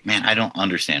know. I was like, man, I don't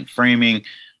understand framing.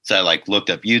 So I like looked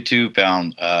up YouTube,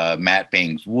 found Matt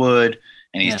Bangs Wood,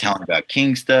 and he's telling about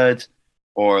king studs.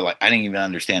 Or like, I didn't even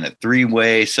understand a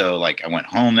three-way. So like I went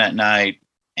home that night,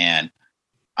 and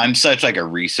I'm such like a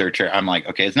researcher. I'm like,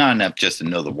 okay, it's not enough just to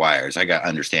know the wires. I got to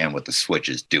understand what the switch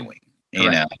is doing, you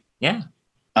know? Yeah.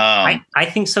 I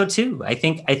think so too. I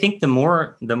think the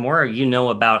more you know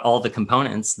about all the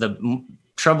components, the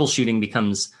troubleshooting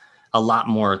becomes a lot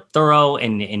more thorough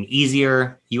and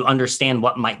easier. You understand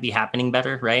what might be happening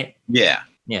better, right? Yeah.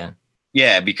 Yeah.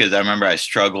 Yeah, because I remember I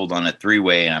struggled on a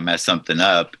three-way and I messed something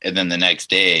up, and then the next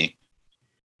day,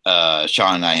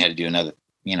 Sean and I had to do another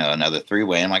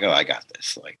three-way. I'm like, oh, I got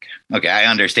this. Like, okay, I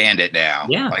understand it now.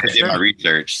 Yeah, like I did my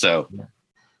research. So,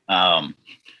 yeah,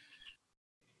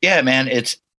 man,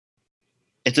 it's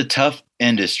a tough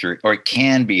industry, or it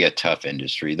can be a tough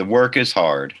industry. The work is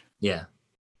hard. Yeah.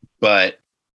 But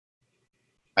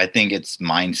I think it's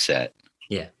mindset.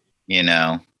 Yeah. You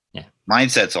know? Yeah.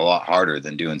 Mindset's a lot harder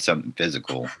than doing something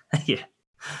physical. Yeah.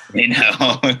 You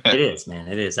know? It is, man.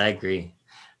 It is. I agree.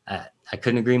 I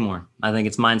couldn't agree more. I think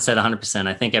it's mindset 100%.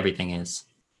 I think everything is.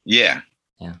 Yeah.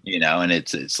 Yeah. You know, and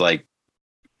it's like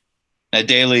a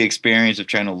daily experience of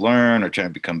trying to learn or trying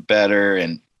to become better.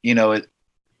 And, you know,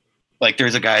 like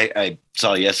there's a guy I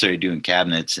saw yesterday doing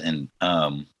cabinets, and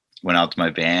went out to my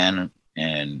van,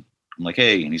 and I'm like,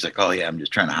 hey, and he's like, oh yeah, I'm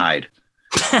just trying to hide.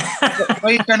 Why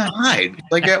are you trying to hide?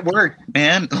 Like at work,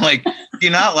 man. Like, do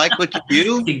you not like what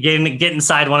you do? You get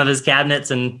inside one of his cabinets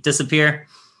and disappear.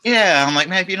 Yeah. I'm like,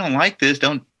 man, if you don't like this,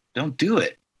 don't do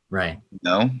it. Right. You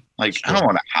know, like Sure. I don't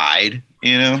want to hide,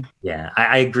 you know? Yeah,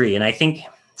 I agree. And I think,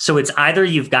 so it's either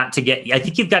you've got to get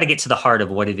to the heart of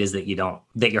what it is that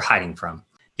you're hiding from.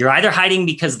 You're either hiding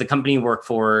because the company you work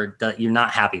for, you're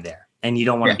not happy there and you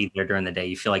don't want to be there during the day.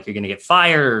 You feel like you're going to get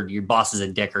fired, or your boss is a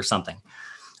dick or something.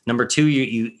 Number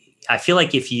two, I feel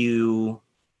like if you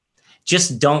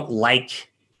just don't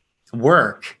like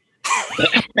work,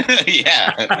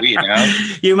 yeah, you know,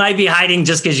 you might be hiding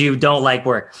just because you don't like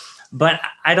work. But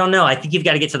I don't know. I think you've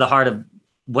got to get to the heart of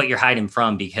what you're hiding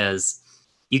from, because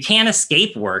you can't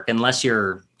escape work unless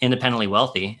you're independently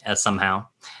wealthy somehow.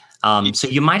 So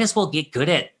you might as well get good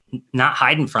at not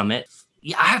hiding from it.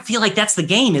 Yeah, I feel like that's the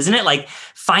game, isn't it? Like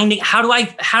finding how do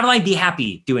I be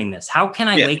happy doing this? How can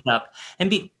I wake up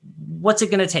and what's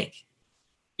it going to take?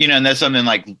 You know, and that's something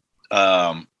like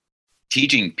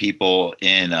teaching people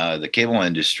in the cable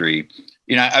industry.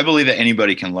 You know, I believe that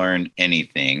anybody can learn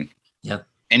anything. Yep.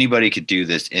 anybody could do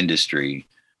this industry,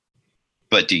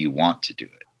 but do you want to do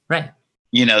it? Right.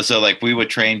 So like we would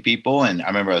train people, and I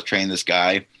remember I was training this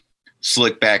guy,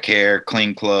 slick back hair,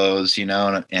 clean clothes,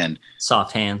 and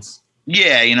soft hands.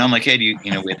 Yeah. I'm like, hey, we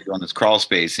have to go on this crawl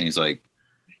space. And he's like,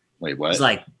 wait, what? He's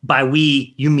like, by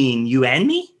we, you mean you and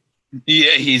me?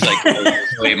 Yeah. He's like,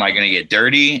 wait, am I going to get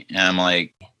dirty? And I'm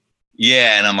like,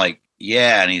 yeah. And I'm like,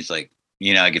 yeah. And he's like,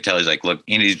 I could tell he's like, look,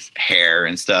 he needs hair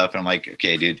and stuff. And I'm like,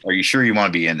 okay, dude, are you sure you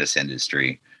want to be in this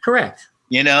industry? Correct.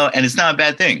 And it's not a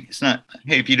bad thing. It's not,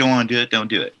 hey, if you don't want to do it, don't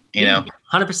do it. 100%.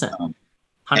 100%.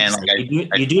 And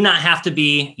like you do not have to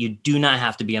be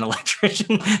an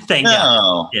electrician. Thank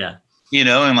God. Yeah.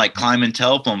 And like climbing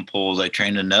telephone poles, I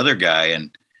trained another guy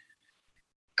and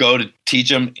go to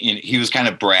teach him. He was kind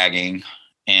of bragging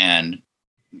and,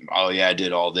 oh yeah, I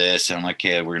did all this. And I'm like,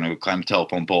 okay, we're going to go climb a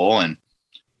telephone pole. And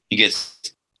he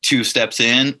gets 2 steps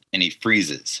in and he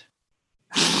freezes.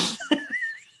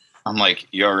 I'm like,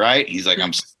 you all right? He's like,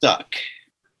 I'm stuck.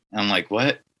 I'm like,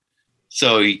 what?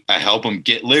 So I help him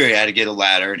literally I had to get a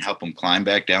ladder and help him climb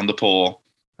back down the pole.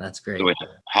 That's great. So we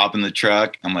hop in the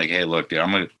truck. I'm like, hey, look, dude,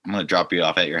 I'm gonna drop you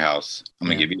off at your house. I'm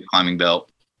gonna give you a climbing belt.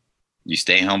 You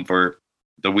stay home for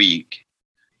the week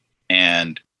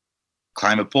and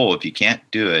climb a pole. If you can't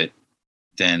do it,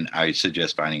 then I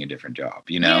suggest finding a different job,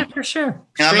 Yeah, for sure.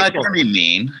 And I'm not trying to be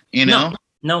mean,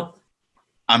 No.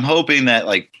 I'm hoping that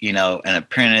an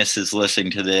apprentice is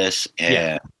listening to this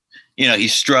and,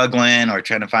 he's struggling or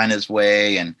trying to find his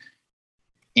way. And,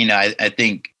 I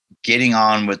think getting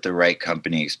on with the right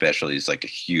company, especially, is like a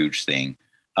huge thing.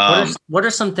 What are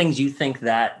some things you think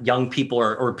that young people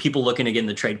or people looking to get in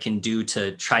the trade can do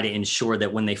to try to ensure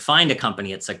that when they find a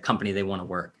company, it's a company they want to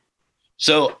work?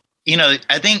 So,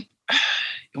 I think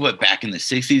back in the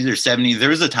 60s or 70s, there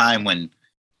was a time when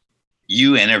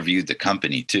you interviewed the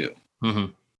company too.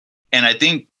 Mm-hmm. And I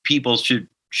think people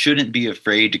shouldn't be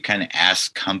afraid to kind of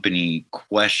ask company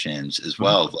questions as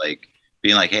well. Mm-hmm. Like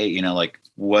being like, hey, like,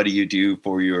 what do you do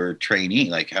for your trainee?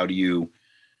 Like, how do you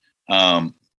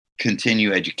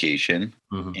continue education,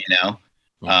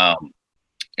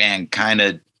 and kind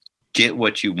of get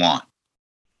what you want.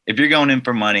 If you're going in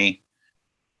for money,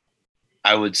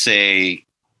 I would say,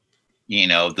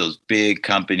 those big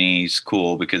companies,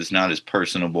 cool, because it's not as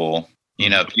personable.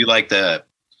 If you like the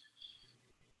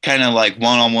kind of like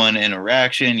one-on-one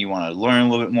interaction, you want to learn a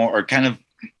little bit more, or kind of,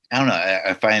 I don't know,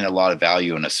 I find a lot of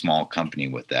value in a small company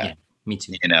with that. Yeah, me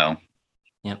too.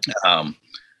 Yeah.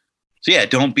 So yeah,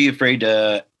 don't be afraid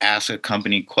to ask a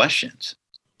company questions.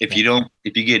 If you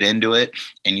get into it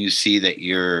and you see that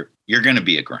you're going to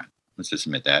be a grunt, let's just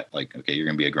admit that, like, okay, you're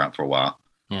going to be a grunt for a while.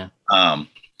 Yeah.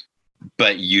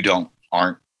 But you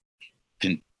aren't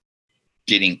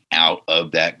getting out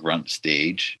of that grunt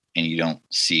stage, and you don't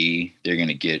see they're going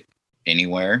to get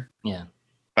anywhere. Yeah.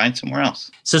 Find somewhere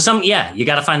else. So you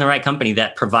got to find the right company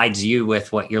that provides you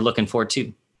with what you're looking for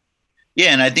too.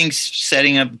 Yeah. And I think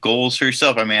setting up goals for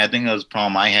yourself. I mean, I think that was a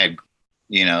problem I had,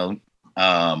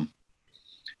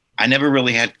 I never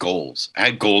really had goals. I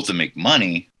had goals to make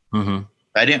money. Mm-hmm.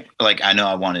 I didn't I know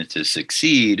I wanted to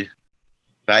succeed,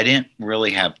 but I didn't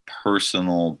really have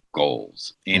personal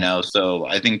goals, So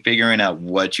I think figuring out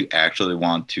what you actually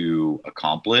want to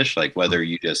accomplish, like whether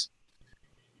you just,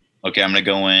 okay, I'm going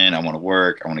to go in, I want to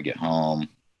work, I want to get home.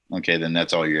 Okay, then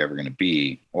that's all you're ever going to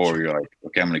be. Or you're like,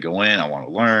 okay, I'm going to go in, I want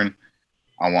to learn,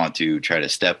 I want to try to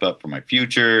step up for my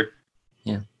future,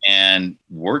 and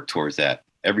work towards that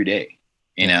every day,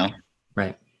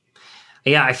 Right.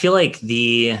 Yeah, I feel like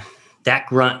that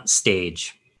grunt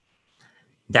stage,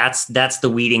 that's the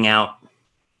weeding out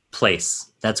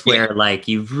place. That's where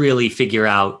you really figure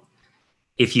out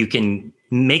if you can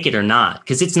make it or not.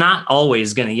 Because it's not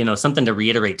always going to, something to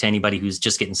reiterate to anybody who's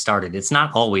just getting started. It's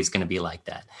not always going to be like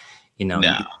that. No.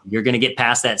 You're going to get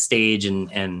past that stage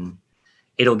and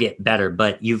it'll get better.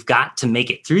 But you've got to make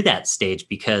it through that stage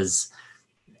because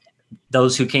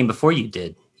those who came before you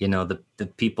did, the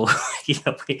people,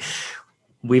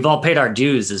 we've all paid our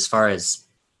dues as far as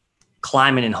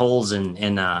climbing in holes and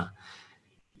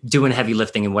doing heavy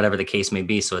lifting and whatever the case may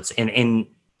be. So it's, and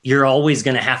you're always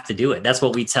going to have to do it. That's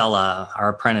what we tell our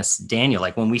apprentice, Daniel.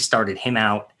 Like when we started him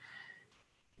out,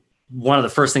 one of the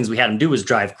first things we had him do was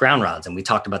drive ground rods. And we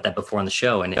talked about that before on the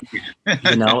show. And,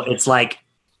 it's like,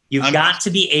 you've got to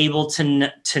be able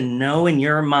to know in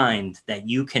your mind that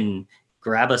you can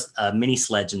grab a mini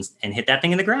sledge and hit that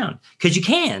thing in the ground, because you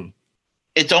can.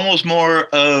 It's almost more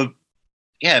of,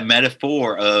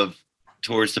 metaphor of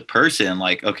towards the person,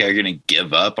 like, okay, you're going to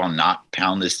give up on not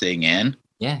pound this thing in.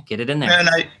 Yeah, get it in there. And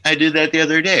I did that the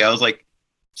other day. I was like,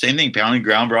 same thing, pounding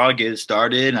ground rod, get it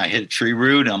started, and I hit a tree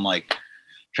root, and I'm like,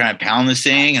 trying to pound this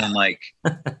thing. And I'm like,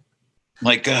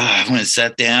 I went and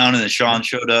sat down, and then Sean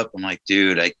showed up. I'm like,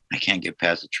 dude, I can't get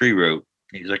past the tree root.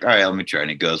 He's like, all right, let me try. And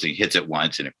he goes, and he hits it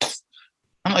once, and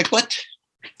I'm like, what?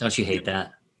 Don't you hate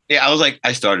that? Yeah, I was like,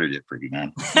 I started it pretty,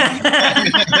 man. But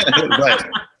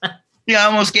I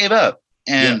almost gave up.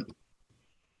 And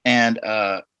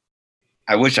I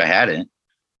wish I hadn't.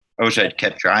 I wish I'd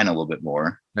kept trying a little bit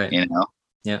more. Right.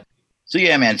 Yeah. So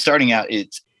yeah, man, starting out, it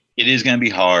is going to be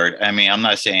hard. I mean, I'm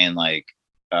not saying like,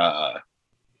 oh,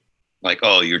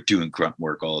 you're doing grunt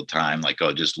work all the time. Like,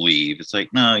 oh, just leave. It's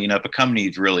like, no, if a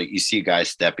company's really, you see guys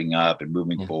stepping up and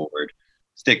moving forward,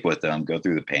 stick with them, go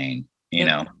through the pain, you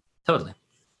know? Totally.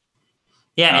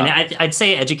 Yeah. And I'd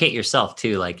say educate yourself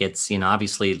too. Like it's,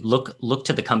 obviously look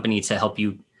to the company to help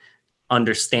you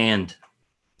understand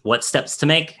what steps to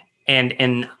make.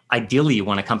 And ideally you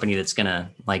want a company that's going to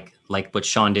like what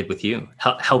Sean did with you,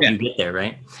 help you get there.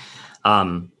 Right.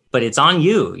 But it's on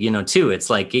you, too. It's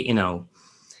like,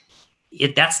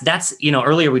 that's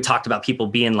earlier we talked about people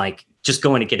being like just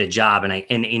going to get a job,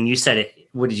 and you said it.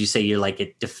 What did you say? You're like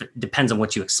it depends on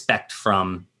what you expect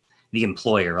from the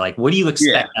employer. Like, what do you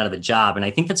expect out of a job? And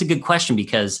I think that's a good question,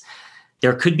 because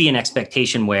there could be an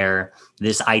expectation where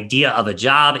this idea of a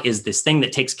job is this thing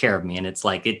that takes care of me, and it's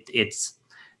like it's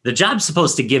the job's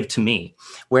supposed to give to me.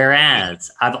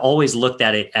 Whereas I've always looked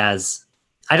at it as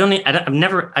I don't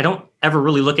ever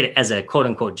really look at it as a quote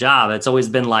unquote job. It's always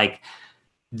been like,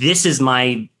 this is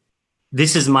my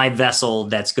vessel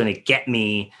that's going to get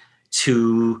me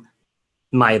to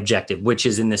my objective, which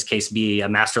is in this case, be a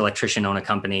master electrician, own a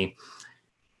company.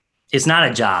 It's not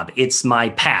a job. It's my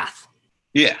path.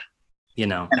 Yeah.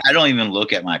 And I don't even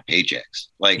look at my paychecks.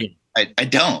 Like I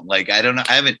don't like, I don't know.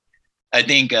 I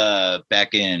think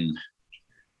back in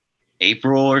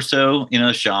April or so,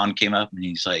 Sean came up and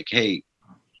he's like, hey,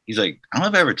 I don't know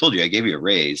if I ever told you I gave you a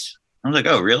raise. I was like,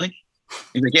 oh, really?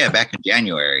 He's like, yeah, back in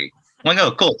January. I'm like,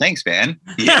 oh, cool. Thanks, man.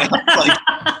 Like,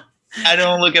 I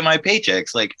don't look at my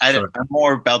paychecks. Like I'm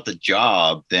more about the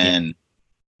job than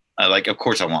of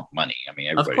course I want money. I mean,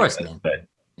 everybody of course, does, man. But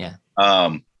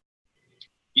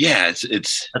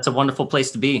it's that's a wonderful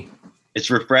place to be. It's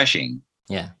refreshing.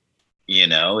 Yeah.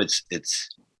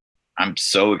 I'm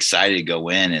so excited to go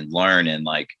in and learn, and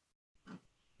like,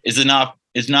 it's not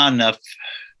enough.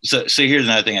 So here's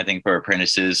another thing I think for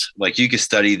apprentices, like you could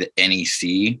study the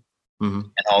NEC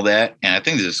and all that. And I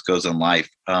think this goes in life.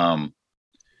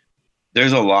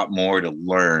 There's a lot more to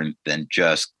learn than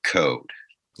just code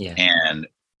and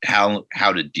how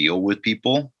to deal with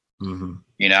people. Mm-hmm.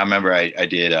 I remember I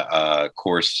did a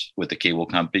course with the cable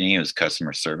company. It was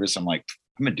customer service. I'm like,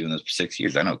 I've been doing this for 6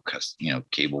 years. I know,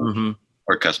 cable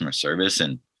or customer service.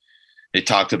 And they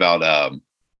talked about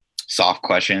soft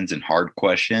questions and hard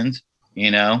questions,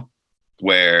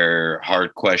 where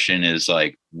hard question is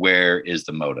like, where is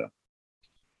the modem?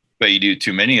 But you do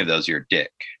too many of those, you're a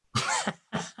dick.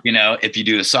 If you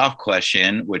do a soft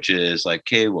question, which is like,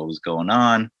 okay, what was going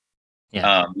on?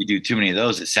 You do too many of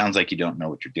those, it sounds like you don't know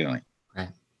what you're doing. Right.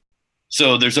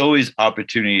 So there's always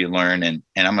opportunity to learn. And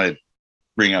I'm going to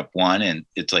bring up one, and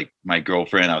it's like my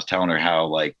girlfriend, I was telling her how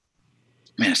like,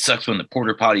 man, it sucks when the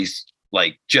porta potty's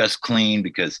like just clean,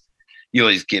 because you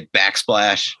always get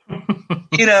backsplash,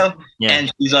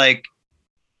 and she's like,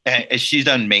 and she's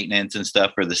done maintenance and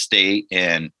stuff for the state.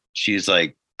 And she's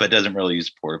like, but doesn't really use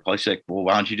porta potty. She's like, well,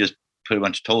 why don't you just put a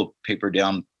bunch of toilet paper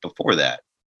down before that?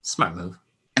 Smart move.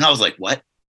 And I was like, what?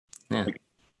 Yeah. Like,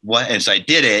 what? And so I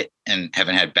did it and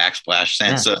haven't had backsplash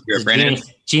since. So if you're a brand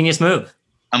genius move.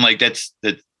 I'm like, that's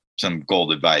some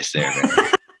gold advice there.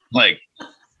 Like,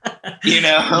 you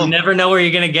never know where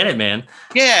you're going to get it, man.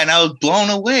 Yeah. And I was blown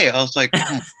away. I was like,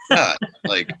 oh God,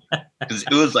 like, cause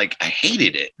it was like, I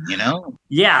hated it,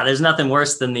 Yeah. There's nothing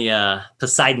worse than the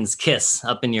Poseidon's kiss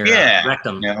up in your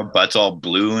rectum. Butt's all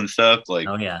blue and stuff. Like,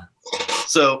 oh yeah.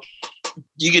 So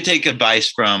you could take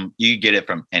advice you could get it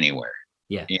from anywhere.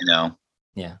 Yeah.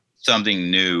 Yeah. Something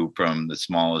new from the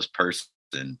smallest person.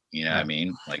 What I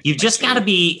mean? Like, you've just got to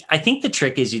be, I think the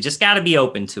trick is you just got to be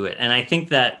open to it. And I think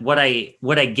that what I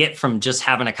get from just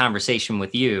having a conversation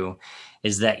with you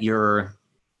is that you're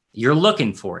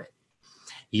looking for it.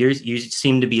 You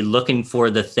seem to be looking for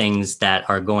the things that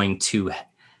are going to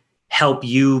help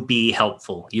you be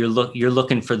helpful. You're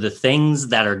looking for the things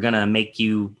that are going to make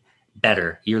you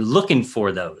better. You're looking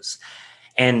for those.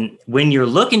 And when you're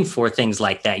looking for things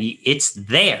like that, it's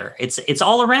there. It's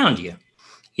all around you.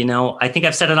 I think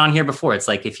I've said it on here before. It's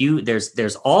like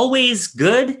there's always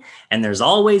good and there's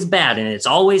always bad, and it's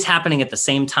always happening at the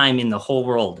same time in the whole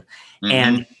world. Mm-hmm.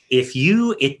 And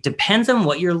it depends on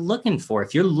what you're looking for.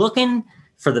 If you're looking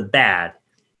for the bad,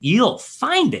 you'll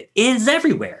find it. It is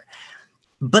everywhere.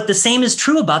 But the same is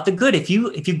true about the good. If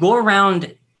you go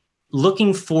around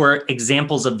looking for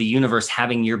examples of the universe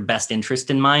having your best interest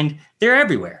in mind, they're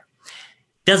everywhere.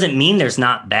 Doesn't mean there's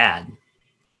not bad.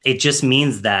 It just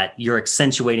means that you're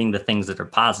accentuating the things that are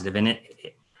positive. And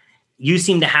you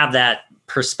seem to have that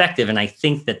perspective. And I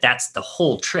think that that's the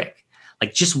whole trick.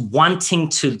 Like just wanting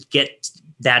to get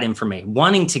that information,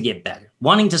 wanting to get better,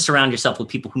 wanting to surround yourself with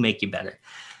people who make you better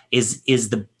is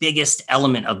the biggest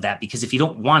element of that. Because if you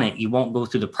don't want it, you won't go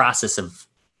through the process of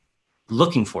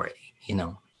looking for it, you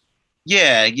know?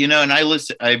 Yeah. You know, and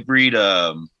I read,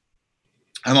 I'm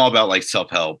all about like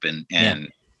self-help and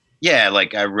yeah,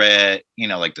 like I read, you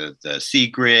know, like the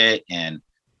Secret and,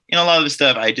 you know, a lot of the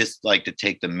stuff. I just like to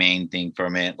take the main thing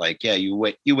from it. Like, yeah, you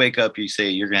wake up, you say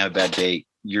you're going to have a bad day.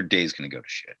 Your day's going to go to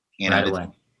shit. You know, Right away.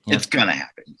 it's going to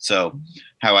happen. So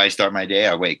how I start my day,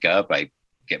 I wake up, I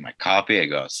get my coffee, I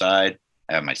go outside,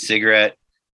 I have my cigarette,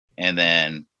 and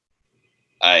then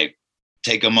I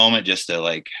take a moment just to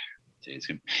like, it's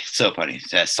so funny.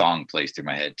 That song plays through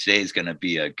my head. Today's going to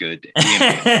be a good day. You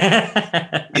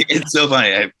know, it's so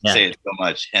funny. I say it so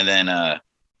much. And then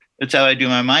that's how I do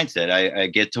my mindset. I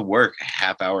get to work a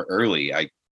half hour early.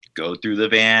 I go through the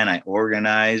van, I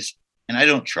organize, and I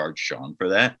don't charge Sean for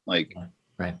that. Like,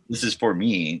 right. This is for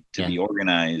me to be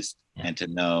organized and to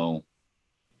know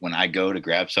when I go to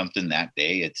grab something that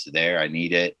day, it's there. I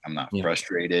need it. I'm not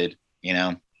frustrated, you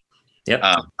know? Yep.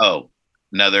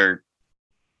 Another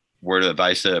word of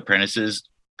advice to apprentices,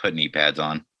 put knee pads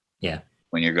on. Yeah.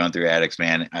 When you're going through addicts,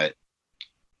 man,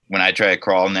 when I try to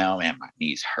crawl now, man, my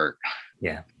knees hurt.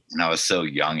 Yeah. And I was so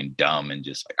young and dumb and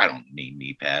just like, I don't need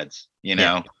knee pads, you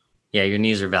know? Yeah. Your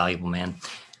knees are valuable, man.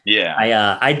 Yeah.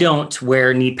 I don't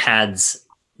wear knee pads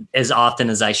as often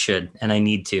as I should. And I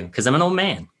need to, because I'm an old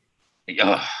man.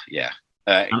 Oh, yeah.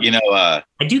 You know, I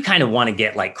do kind of want to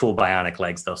get like cool bionic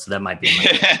legs though. So that might be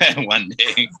one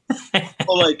day.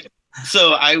 Well, like,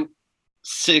 so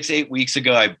 6-8 weeks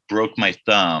ago, I broke my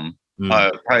thumb,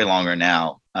 probably longer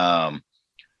now.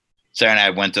 Sarah and I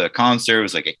went to a concert. It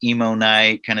was like an emo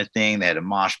night kind of thing. They had a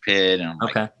mosh pit, and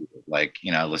I'm like,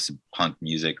 you know, I listened to punk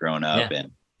music growing up, and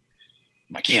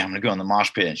I'm like, yeah, I'm gonna go in the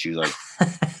mosh pit. And she was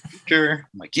like, sure.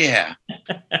 I'm like, yeah.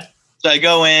 So I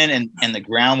go in, and the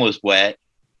ground was wet.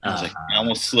 I was like, I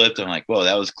almost slipped. I'm like, whoa,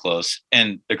 that was close.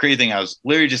 And the crazy thing, I was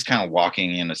literally just kind of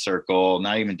walking in a circle,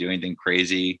 not even doing anything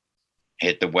crazy.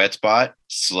 Hit the wet spot,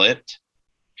 slipped,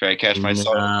 tried to catch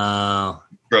myself,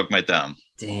 broke my thumb.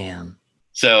 Damn.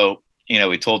 So, you know,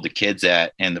 we told the kids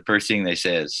that, and the first thing they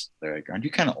say is, they're like, aren't you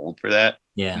kind of old for that?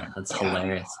 Yeah, that's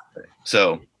hilarious.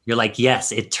 So you're like,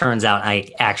 yes, it turns out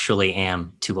I actually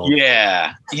am too old.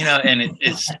 Yeah. You know, and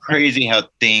it's crazy how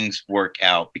things work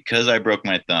out. Because I broke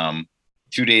my thumb,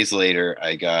 2 days later,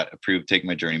 I got approved to take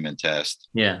my journeyman test.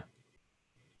 Yeah.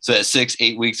 So at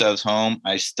 6-8 weeks I was home,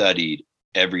 I studied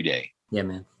every day. Yeah,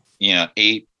 man. You know,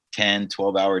 8, 10,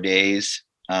 12-hour days.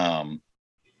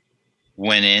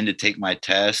 Went in to take my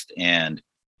test, and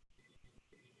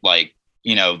like,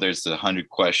 you know, there's 100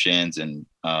 questions, and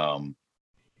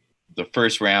the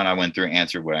first round I went through and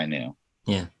answered what I knew.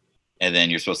 Yeah. And then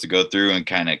you're supposed to go through and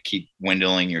kind of keep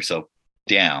dwindling yourself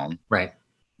down. Right.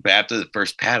 But after the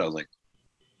first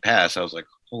pass, I was like,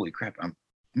 holy crap, I'm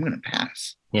gonna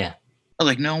pass. Yeah. I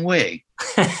was like, no way.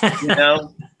 You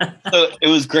know? So it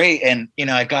was great. And, you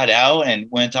know, I got out and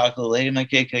went and talked to the lady. I'm like,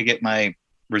 hey, can I get my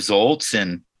results?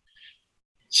 And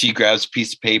she grabs a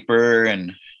piece of paper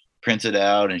and prints it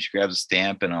out, and she grabs a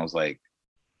stamp, and I was like,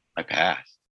 I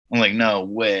passed. I'm like, no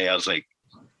way. I was like,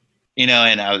 you know,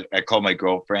 and I called my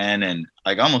girlfriend, and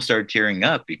I almost started tearing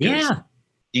up because,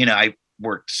 you know, I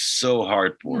worked so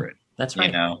hard for it. That's right.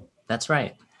 You know? That's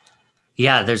right.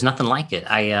 Yeah, there's nothing like it.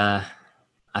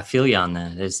 I feel you on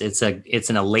that. It's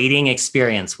an elating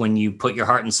experience when you put your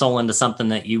heart and soul into something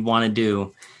that you want to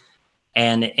do,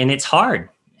 and it's hard.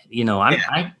 You know,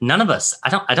 none of us.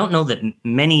 I don't know that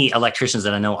many electricians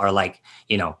that I know are like,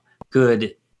 you know,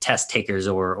 good test takers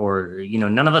or you know,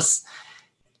 none of us.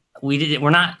 We're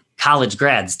not college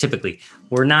grads. Typically,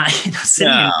 we're not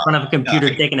sitting in front of a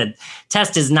computer taking a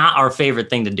test. Is not our favorite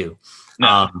thing to do.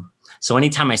 No. So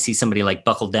anytime I see somebody like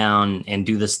buckle down and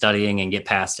do the studying and get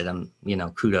past it, I'm, you know,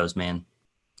 kudos, man.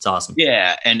 It's awesome.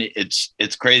 Yeah. And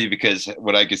it's crazy because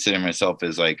what I consider myself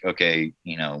is like, okay,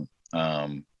 you know,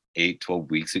 8-12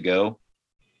 weeks ago,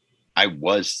 I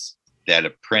was that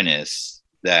apprentice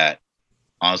that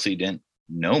honestly didn't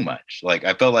know much. Like,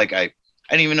 I felt like I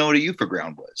didn't even know what a U for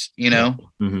ground was, you know,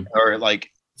 or like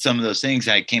some of those things.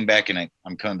 I came back, and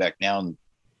I'm coming back now and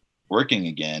working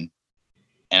again.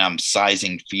 And I'm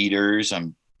sizing feeders.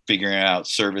 I'm figuring out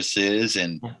services,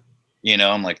 and you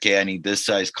know, I'm like, okay, I need this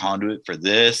size conduit for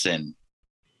this, and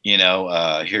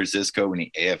here's this code. We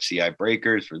need AFCI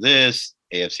breakers for this,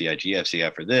 AFCI,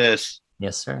 GFCI for this.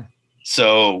 Yes, sir.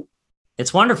 So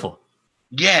it's wonderful.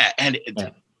 Yeah. And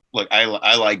look,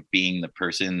 I like being the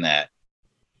person that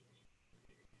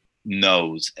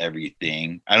knows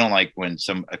everything. I don't like when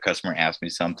a customer asks me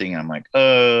something and I'm like,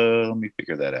 let me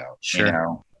figure that out.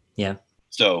 Sure. Yeah.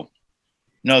 So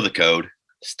know the code,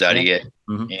 study it,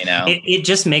 It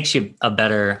just makes you a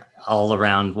better all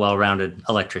around, well-rounded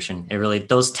electrician. It really,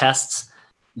 those tests,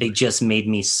 they just made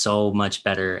me so much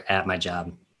better at my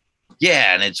job.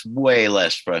 Yeah. And it's way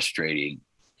less frustrating.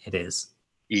 It is.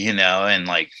 And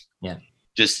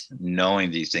just knowing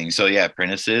these things. So yeah,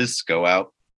 apprentices, go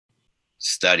out,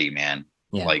 study, man.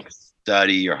 Yeah.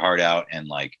 Study your heart out, and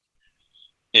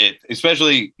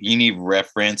especially you need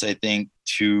reference, I think,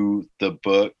 to the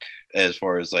book as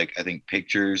far as I think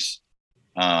pictures,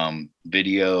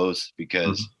 videos,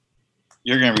 because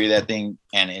you're gonna read that thing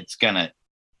and it's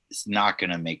not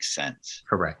gonna make sense.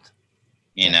 Correct.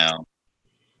 I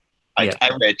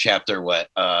read chapter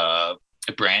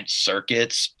branch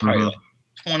circuits probably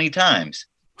 20 times,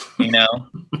 and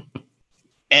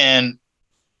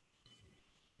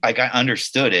I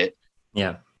understood it.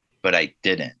 Yeah. But I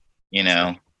didn't,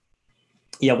 Yeah.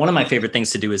 One of my favorite things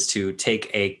to do is to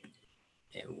take a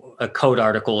code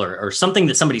article or something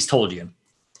that somebody's told you,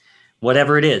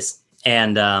 whatever it is,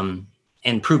 and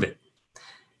prove it.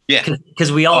 Yeah.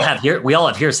 Because we all have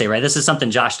hearsay, right? This is something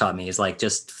Josh taught me, is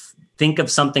just think of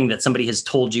something that somebody has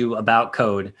told you about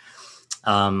code.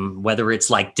 Whether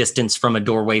it's distance from a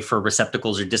doorway for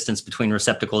receptacles or distance between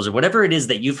receptacles or whatever it is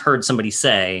that you've heard somebody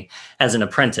say as an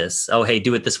apprentice. Oh, hey,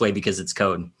 do it this way because it's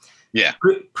code. Yeah.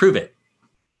 Prove it.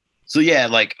 So yeah,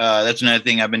 that's another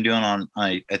thing I've been doing on,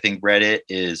 I think Reddit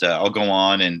is I'll go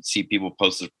on and see people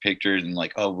post their pictures and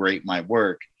rate my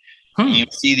work. And you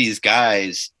see these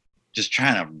guys just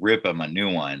trying to rip them a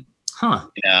new one,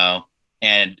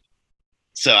 and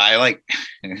so I I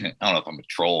don't know if I'm a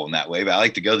troll in that way, but I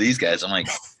like to go to these guys. I'm like,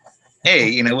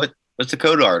 hey, what's the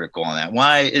code article on that?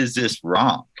 Why is this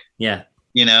wrong? Yeah.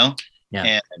 Yeah.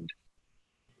 And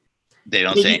they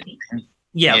don't say anything.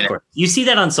 Yeah, of course. You see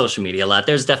that on social media a lot.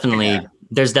 There's definitely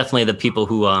the people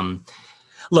who,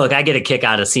 look, I get a kick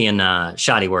out of seeing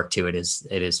shoddy work too. It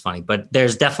is funny, but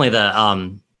there's definitely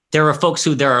there are folks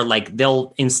who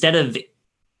they'll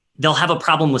have a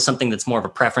problem with something that's more of a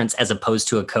preference as opposed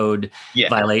to a code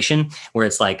violation, where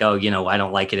it's I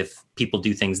don't like it if people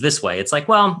do things this way. It's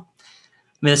well, I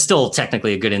mean, it's still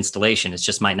technically a good installation. It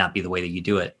just might not be the way that you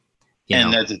do it.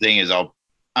 That's the thing is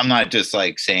I'm not just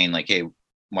saying hey,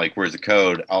 where's the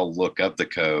code? I'll look up the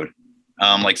code.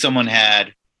 Someone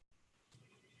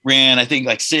ran, I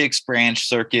think 6 branch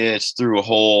circuits through a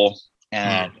hole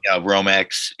and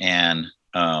Romex and,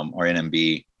 or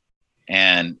NMB.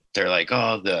 And they're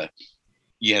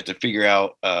you have to figure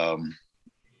out,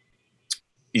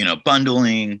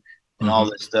 bundling and all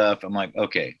this stuff. I'm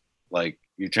okay,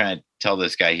 you're trying to tell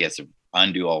this guy he has to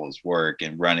undo all his work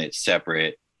and run it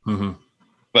separate.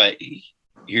 But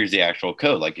here's the actual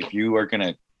code. If you are going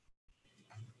to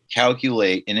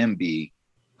calculate an MB,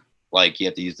 you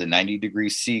have to use the 90-degree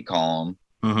C column.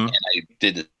 And I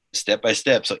did it step by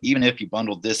step. So even if you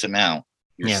bundled this amount,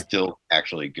 you're still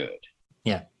actually good.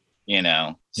 Yeah.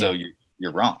 So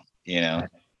you're wrong,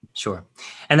 Sure.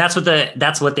 And that's what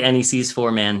the NEC is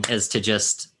for, man, is to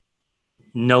just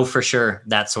know for sure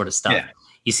that sort of stuff. Yeah.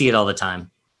 You see it all the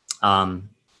time.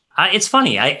 It's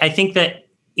funny. I think that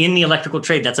in the electrical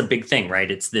trade, that's a big thing, right?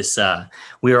 It's this,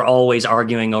 we are always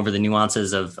arguing over the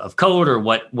nuances of code or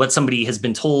what somebody has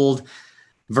been told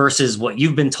versus what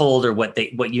you've been told or what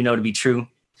to be true.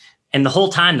 And the whole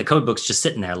time the code book's just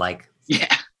sitting there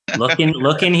look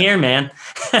in here, man.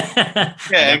 Yeah,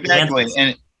 exactly.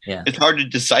 And it's hard to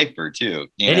decipher too.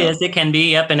 It is. It can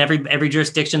be. Yep. And every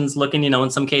jurisdiction's looking, in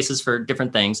some cases for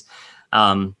different things.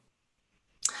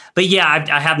 But yeah,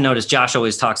 I have noticed Josh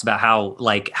always talks about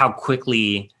how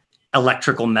quickly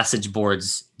electrical message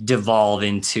boards devolve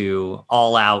into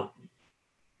all out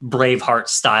Braveheart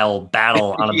style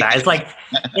battle on a bat. It's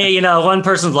hey, one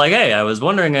person's hey, I was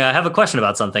wondering, I have a question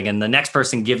about something. And the next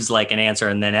person gives an answer.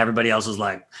 And then everybody else is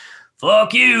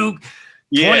fuck you.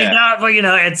 Yeah.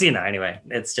 Anyway,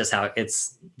 it's just how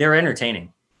they're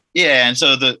entertaining. Yeah. And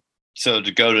so to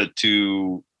go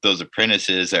to those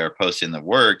apprentices that are posting the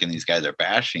work and these guys are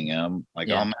bashing them,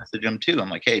 I'll message them too.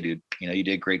 I'm hey, dude, you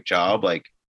did a great job.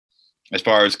 As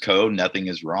far as code, nothing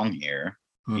is wrong here.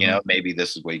 Maybe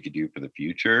this is what you could do for the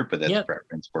future, but that's a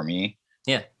preference for me.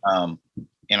 Yeah.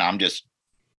 And I'm just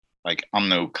I'm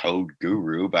no code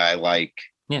guru, but I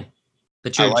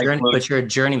but you're a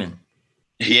journeyman.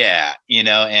 Yeah.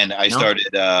 And I started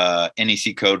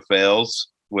NEC Code Fails.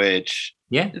 which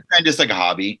Yeah. is kind of just like a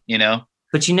hobby, you know?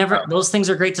 But you never, those things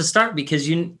are great to start because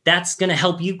that's going to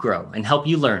help you grow and help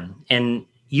you learn. And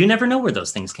you never know where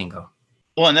those things can go.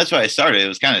 Well, and that's why I started. It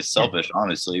was kind of selfish,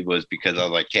 honestly, was because I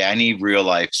was like, hey, I need real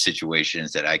life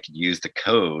situations that I could use the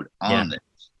code on this,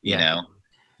 you know?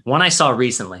 One I saw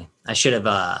recently, I should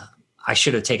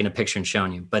have taken a picture and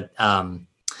shown you, but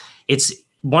it's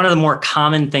one of the more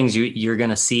common things you're going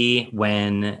to see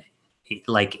when,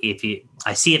 like,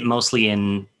 I see it mostly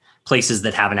in places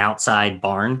that have an outside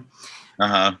barn.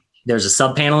 There's a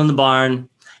sub panel in the barn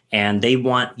and they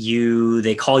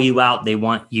call you out. They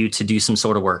want you to do some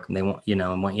sort of work. And they want you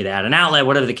to add an outlet,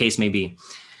 whatever the case may be.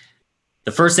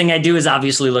 The first thing I do is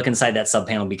obviously look inside that sub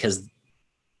panel, because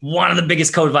one of the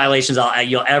biggest code violations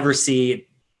you'll ever see,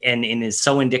 and is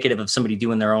so indicative of somebody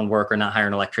doing their own work or not hiring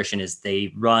an electrician, is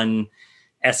they run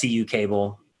SEU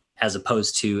cable as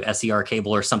opposed to SER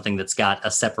cable or something that's got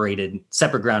a separate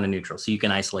ground and neutral, so you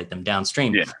can isolate them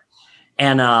downstream. Yeah.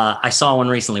 And I saw one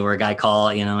recently where a guy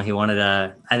called, he wanted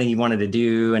to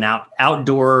do an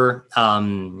outdoor,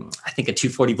 I think a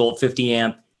 240 volt, 50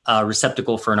 amp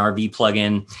receptacle for an RV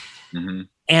plug-in. Mm-hmm.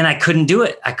 And I couldn't do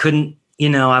it. I couldn't,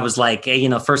 I was like, hey,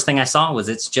 first thing I saw was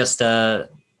it's just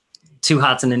two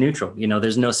hots and a neutral,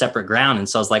 there's no separate ground. And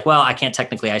so I was like, well, I can't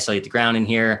technically isolate the ground in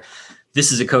here.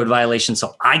 This is a code violation.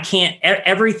 So I can't,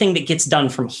 everything that gets done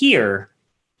from here,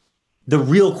 the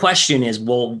real question is,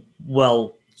 well,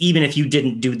 even if you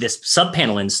didn't do this sub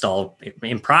panel install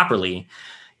improperly,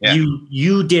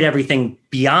 you did everything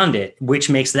beyond it, which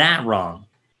makes that wrong.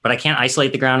 But I can't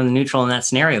isolate the ground and the neutral in that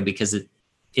scenario because it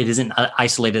isn't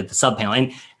isolated at the sub panel.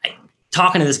 And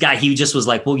talking to this guy, he just was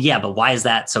like, well, yeah, but why is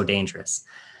that so dangerous?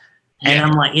 Yeah.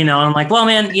 And I'm like, well,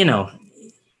 man,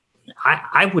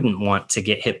 I wouldn't want to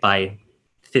get hit by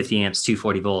 50 amps,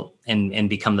 240 volt and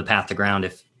become the path to ground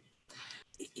if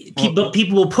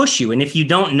people will push you. And if you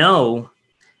don't know,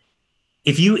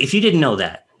 if you didn't know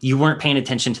that, you weren't paying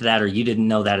attention to that, or you didn't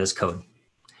know that as code,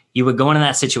 you would go into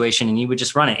that situation and you would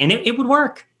just run it and it would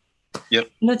work. Yep.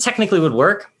 It technically would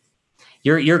work.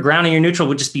 Your ground and your neutral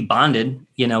would just be bonded,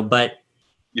 but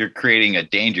you're creating a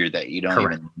danger that you don't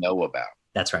even know about.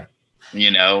 That's right.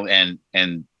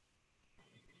 And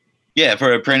yeah,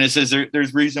 for apprentices,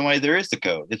 there's reason why there is the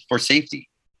code. It's for safety.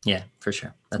 Yeah, for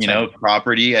sure. That's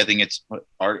property, I think it's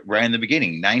right in the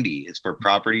beginning, 90 is for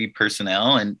property,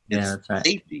 personnel, and it's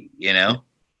safety,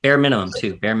 Bare minimum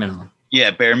too, bare minimum. Yeah,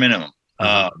 bare minimum.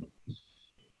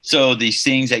 So these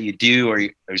things that you do, or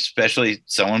especially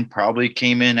someone probably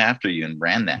came in after you and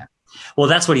ran that. Well,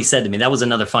 that's what he said to me. That was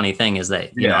another funny thing is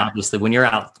that, obviously when you're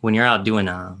out doing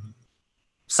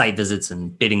site visits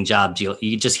and bidding jobs,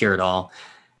 you just hear it all.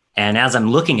 And as I'm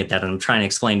looking at that, I'm trying to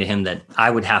explain to him that I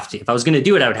would have to, if I was going to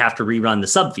do it, I would have to rerun the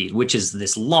sub feed, which is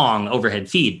this long overhead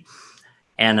feed.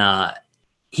 And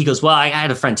he goes, well, I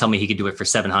had a friend tell me he could do it for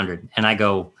 700. And I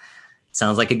go,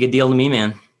 sounds like a good deal to me,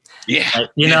 man. Yeah. I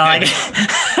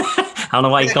don't know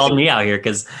why he called me out here,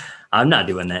 because I'm not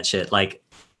doing that shit. Like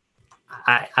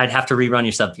I'd have to rerun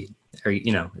your sub feed or,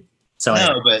 so.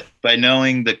 No, but by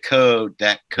knowing that code,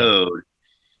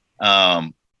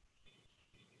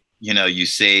 you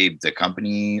save the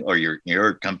company or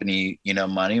your company,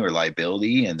 money or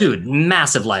liability. And dude,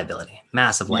 massive liability.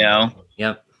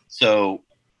 Yep. So,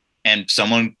 and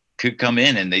someone could come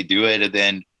in and they do it, and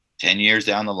then 10 years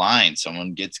down the line,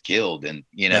 someone gets killed, and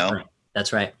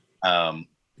That's right.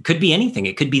 It could be anything.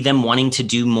 It could be them wanting to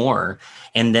do more,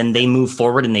 and then they move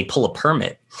forward and they pull a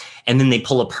permit, and then they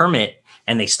pull a permit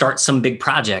and they start some big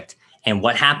project. And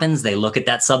what happens? They look at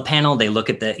that sub panel, they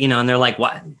look at the, and they're like,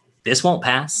 what? This won't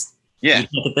pass. Yeah.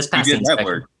 This Who did that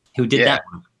work? Who did that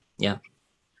work? Yeah.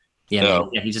 Yeah.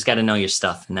 So, you just got to know your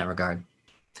stuff in that regard.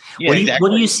 Yeah, what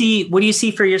do you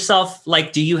see for yourself?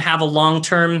 Like, do you have a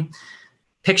long-term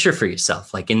picture for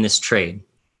yourself, like in this trade?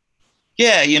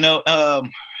 Yeah.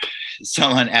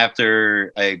 Someone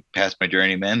after I passed my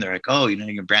journeyman, they're like, oh, you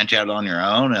can branch out on your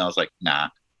own. And I was like, nah,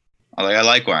 I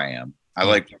like where I am. I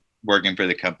like working for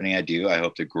the company I do. I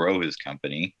hope to grow his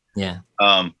company. Yeah.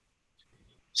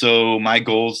 So my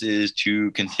goals is to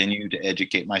continue to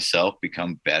educate myself,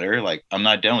 become better. Like, I'm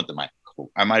not done with the micro.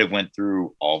 I might have went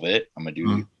through all of it. I'm going to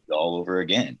do it all over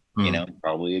again,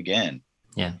 probably again.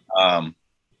 Yeah.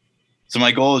 So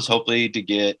my goal is hopefully to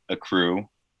get a crew.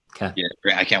 Okay.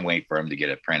 Yeah. I can't wait for him to get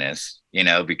apprentice,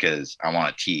 because I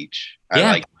want to teach. I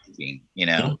like teaching,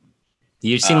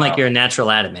 You seem like you're a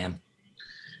natural at it, man.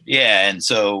 Yeah. And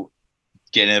so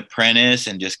get an apprentice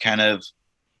and just kind of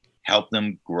help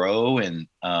them grow. And,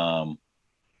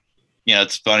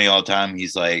 it's funny all the time.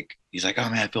 He's like, oh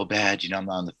man, I feel bad. I'm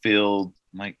not on the field.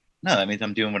 I'm like, no, that means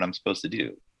I'm doing what I'm supposed to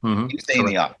do. Mm-hmm. You stay in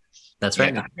the office. That's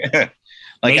right.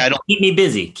 Like I don't keep me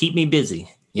busy. Keep me busy.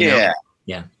 You know?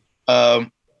 Yeah. But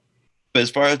as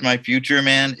far as my future,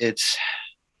 man, it's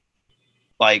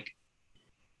like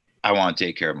I want to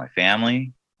take care of my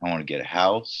family. I want to get a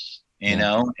house, you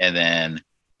know, and then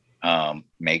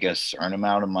make a certain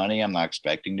amount of money. I'm not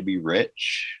expecting to be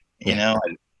rich, you know,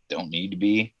 I don't need to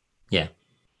be. Yeah.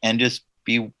 And just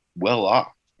be well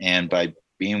off. And by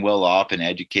being well off and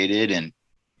educated and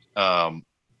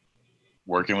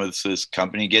working with this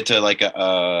company, get to like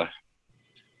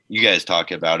you guys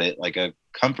talk about it, like a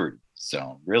comfort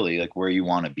zone, really, like where you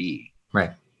want to be.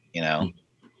 Right. You know?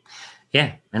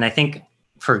 Yeah. And I think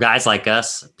for guys like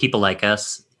us, people like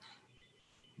us,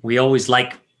 we're always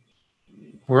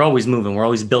moving, we're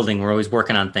always building, we're always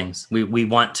working on things. We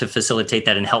want to facilitate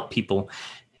that and help people,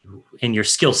 and your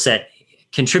skill set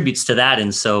contributes to that.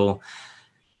 And so,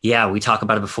 yeah, we talk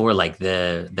about it before, like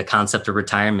the concept of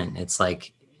retirement. It's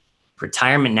like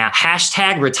retirement now,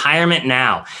 #retirement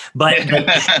now. But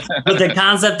the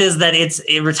concept is that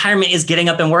retirement is getting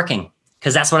up and working,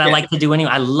 because that's what I like to do anyway.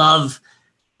 I love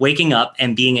waking up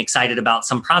and being excited about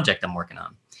some project I'm working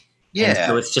on. Yeah. And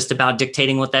so it's just about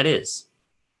dictating what that is.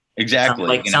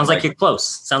 Exactly. Sounds like you're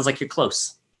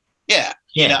close. Yeah.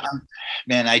 You know,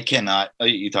 man, I cannot,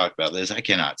 you talk about this. I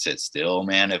cannot sit still,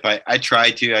 man. If I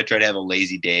try to have a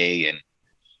lazy day and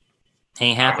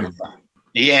ain't happening.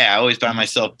 Yeah. I always find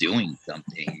myself doing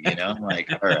something, you know, I'm like,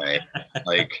 all right.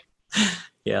 Like,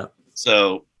 yeah.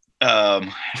 So,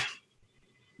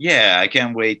 yeah, I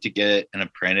can't wait to get an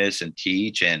apprentice and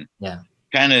teach and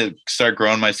kind of start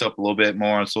growing myself a little bit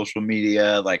more on social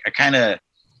media. Like I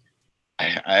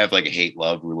have like a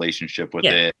hate-love relationship with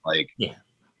it. Like, you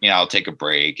know, I'll take a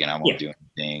break and I won't do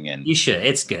anything. And you should.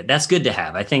 It's good. That's good to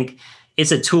have. I think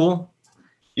it's a tool.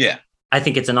 Yeah. I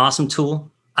think it's an awesome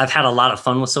tool. I've had a lot of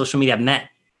fun with social media.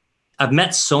 I've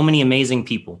met so many amazing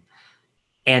people,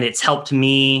 and it's helped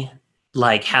me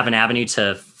like have an avenue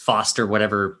to foster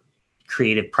whatever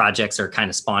creative projects are kind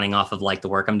of spawning off of like the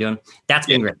work I'm doing. That's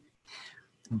been great.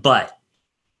 But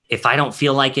if I don't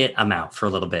feel like it, I'm out for a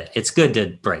little bit. It's good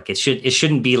to break. It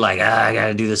shouldn't be like, I got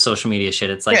to do this social media shit.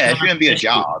 It's like, it shouldn't be a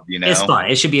job, you know? It's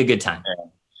fun. It should be a good time.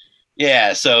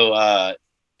 Yeah. So,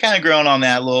 kind of growing on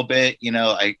that a little bit, you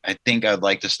know, I think I'd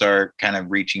like to start kind of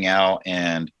reaching out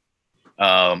and,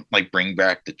 like bring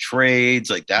back the trades.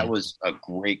 Like that was a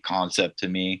great concept to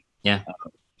me. Yeah.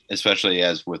 Especially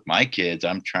as with my kids,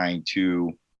 I'm trying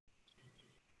to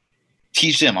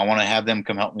teach them. I want to have them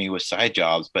come help me with side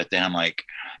jobs, but then I'm like,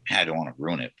 I don't want to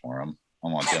ruin it for them. I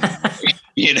want them,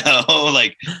 you know,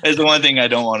 like that's the one thing I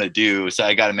don't want to do. So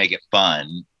I got to make it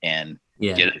fun and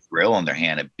get a drill in their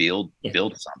hand and build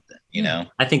something, you know?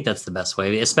 I think that's the best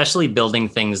way, especially building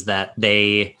things that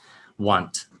they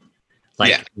want,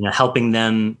 like you know, helping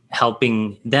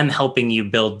you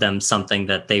build them something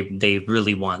that they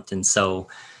really want. And so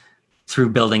through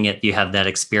building it, you have that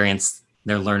experience.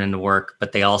 They're learning to work,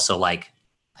 but they also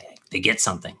they get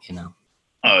something, you know?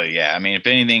 Oh yeah. I mean, if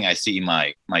anything, I see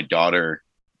my daughter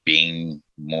being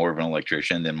more of an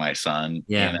electrician than my son.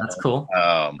 Yeah. You know? That's cool.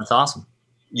 That's awesome.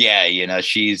 Yeah. You know,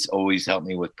 she's always helped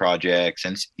me with projects,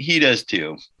 and he does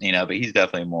too, you know, but he's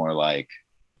definitely more like,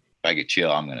 if I could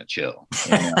chill, I'm going to chill.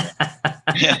 You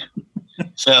know?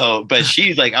 So, but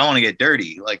she's like, I want to get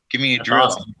dirty. Like, give me a drill,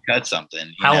 awesome. Cut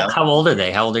something. How old are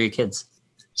they? How old are your kids?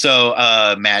 So,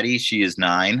 Maddie, she is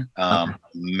 9.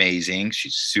 Amazing.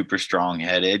 She's super strong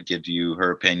headed, gives you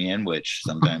her opinion, which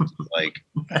sometimes like,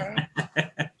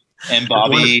 and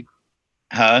Bobby,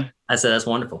 I said, that's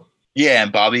wonderful. Yeah.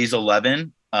 And Bobby's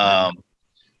 11,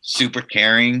 super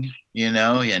caring, you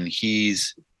know, and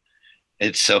it's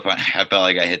so fun. I felt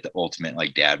like I hit the ultimate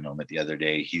like dad moment the other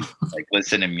day. He's like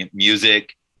listening to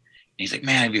music. He's like,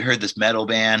 man, have you heard this metal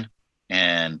band?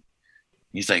 And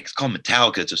he's like, it's called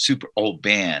Metallica. It's a super old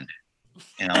band.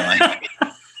 And I'm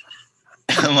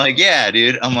like, yeah,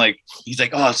 dude. I'm like, he's like,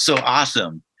 oh, it's so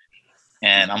awesome.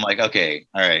 And I'm like, okay,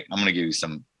 all right. I'm going to give you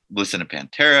listen to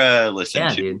Pantera, listen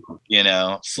to, dude. You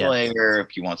know, Slayer.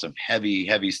 If you want some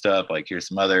heavy stuff, like here's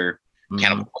some other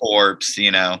Cannibal Corpse, you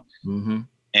know? Mm-hmm.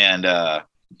 And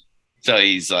so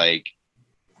he's like,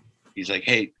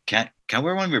 hey, can I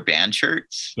wear one of your band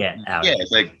shirts? Yeah. Yeah.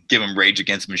 It's like give him Rage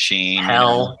Against the Machine.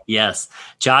 Hell yes.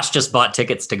 Josh just bought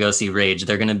tickets to go see Rage.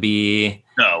 They're going to be.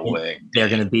 No way.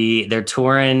 They're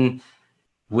touring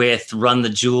with Run the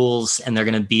Jewels, and they're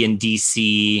going to be in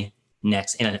DC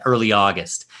in early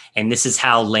August. And this is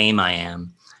how lame I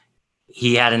am.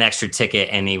 He had an extra ticket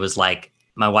and he was like,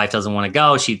 my wife doesn't want to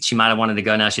go. She might've wanted to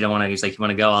go. Now she don't want to. He's like, you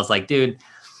want to go? I was like, dude,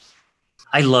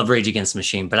 I love Rage Against the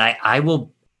Machine, but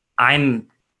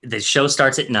the show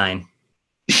starts at 9.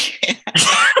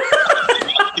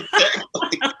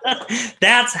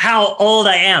 That's how old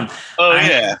I am. Oh,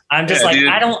 I'm just dude.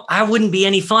 I wouldn't be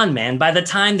any fun, man. By the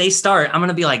time they start, I'm going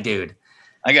to be like, dude,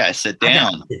 I got to sit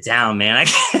down. Sit down, man.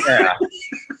 Yeah.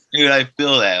 Dude, I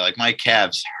feel that. Like my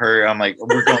calves hurt. I'm like,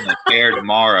 we're going to the fair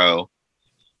tomorrow.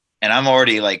 And I'm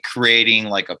already like creating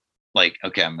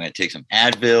okay, I'm going to take some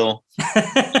Advil.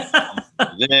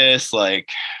 This,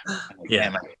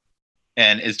 yeah.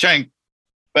 And it's trying,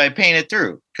 but I paint it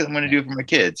through because I'm going to do it for my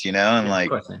kids, and of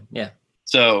course, man. Yeah.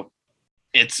 So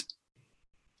it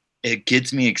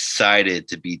gets me excited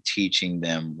to be teaching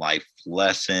them life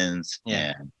lessons.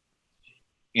 Yeah.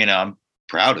 And, I'm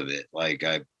proud of it. Like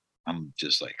I'm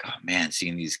just like, oh man,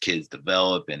 seeing these kids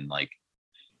develop and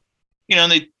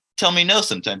and they tell me no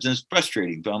sometimes and it's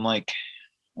frustrating, but I'm like,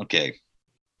 okay,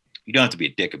 you don't have to be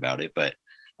a dick about it, but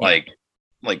like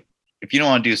if you don't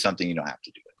want to do something, you don't have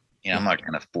to do it. I'm not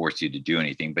going to force you to do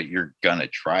anything, but you're going to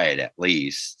try it at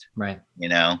least. Right.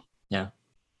 Yeah. Yeah.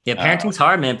 Parenting's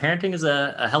hard, man. Parenting is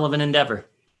a hell of an endeavor.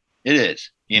 It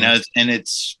is, and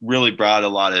it's really brought a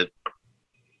lot of,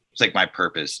 it's like my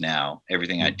purpose now.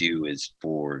 Everything I do is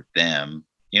for them,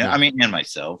 I mean, and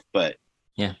myself, but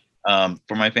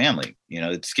for my family,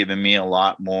 it's given me a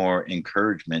lot more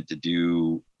encouragement to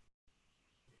do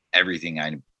everything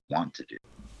I want to do.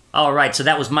 All right. So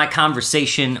that was my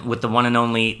conversation with the one and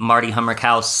only Marty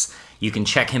Hummerkaus. You can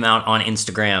check him out on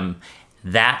Instagram,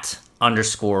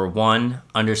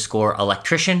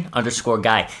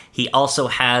 _1_electrician_guy. He also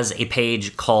has a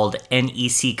page called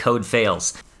NEC Code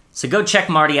Fails. So go check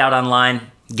Marty out online,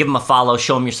 give him a follow,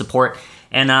 show him your support,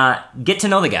 and get to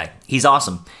know the guy. He's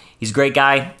awesome. He's a great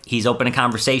guy. He's open to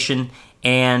conversation.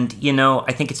 And,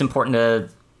 I think it's important to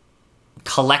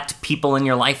collect people in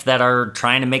your life that are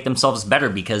trying to make themselves better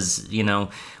because,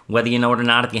 whether you know it or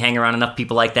not, if you hang around enough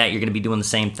people like that, you're going to be doing the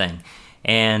same thing.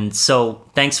 And so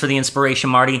thanks for the inspiration,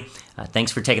 Marty.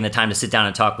 Thanks for taking the time to sit down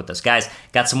and talk with us. Guys,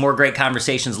 got some more great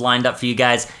conversations lined up for you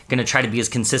guys. Going to try to be as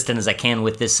consistent as I can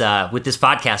with this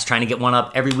podcast, trying to get one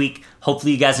up every week.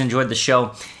 Hopefully you guys enjoyed the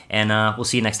show, and we'll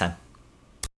see you next time.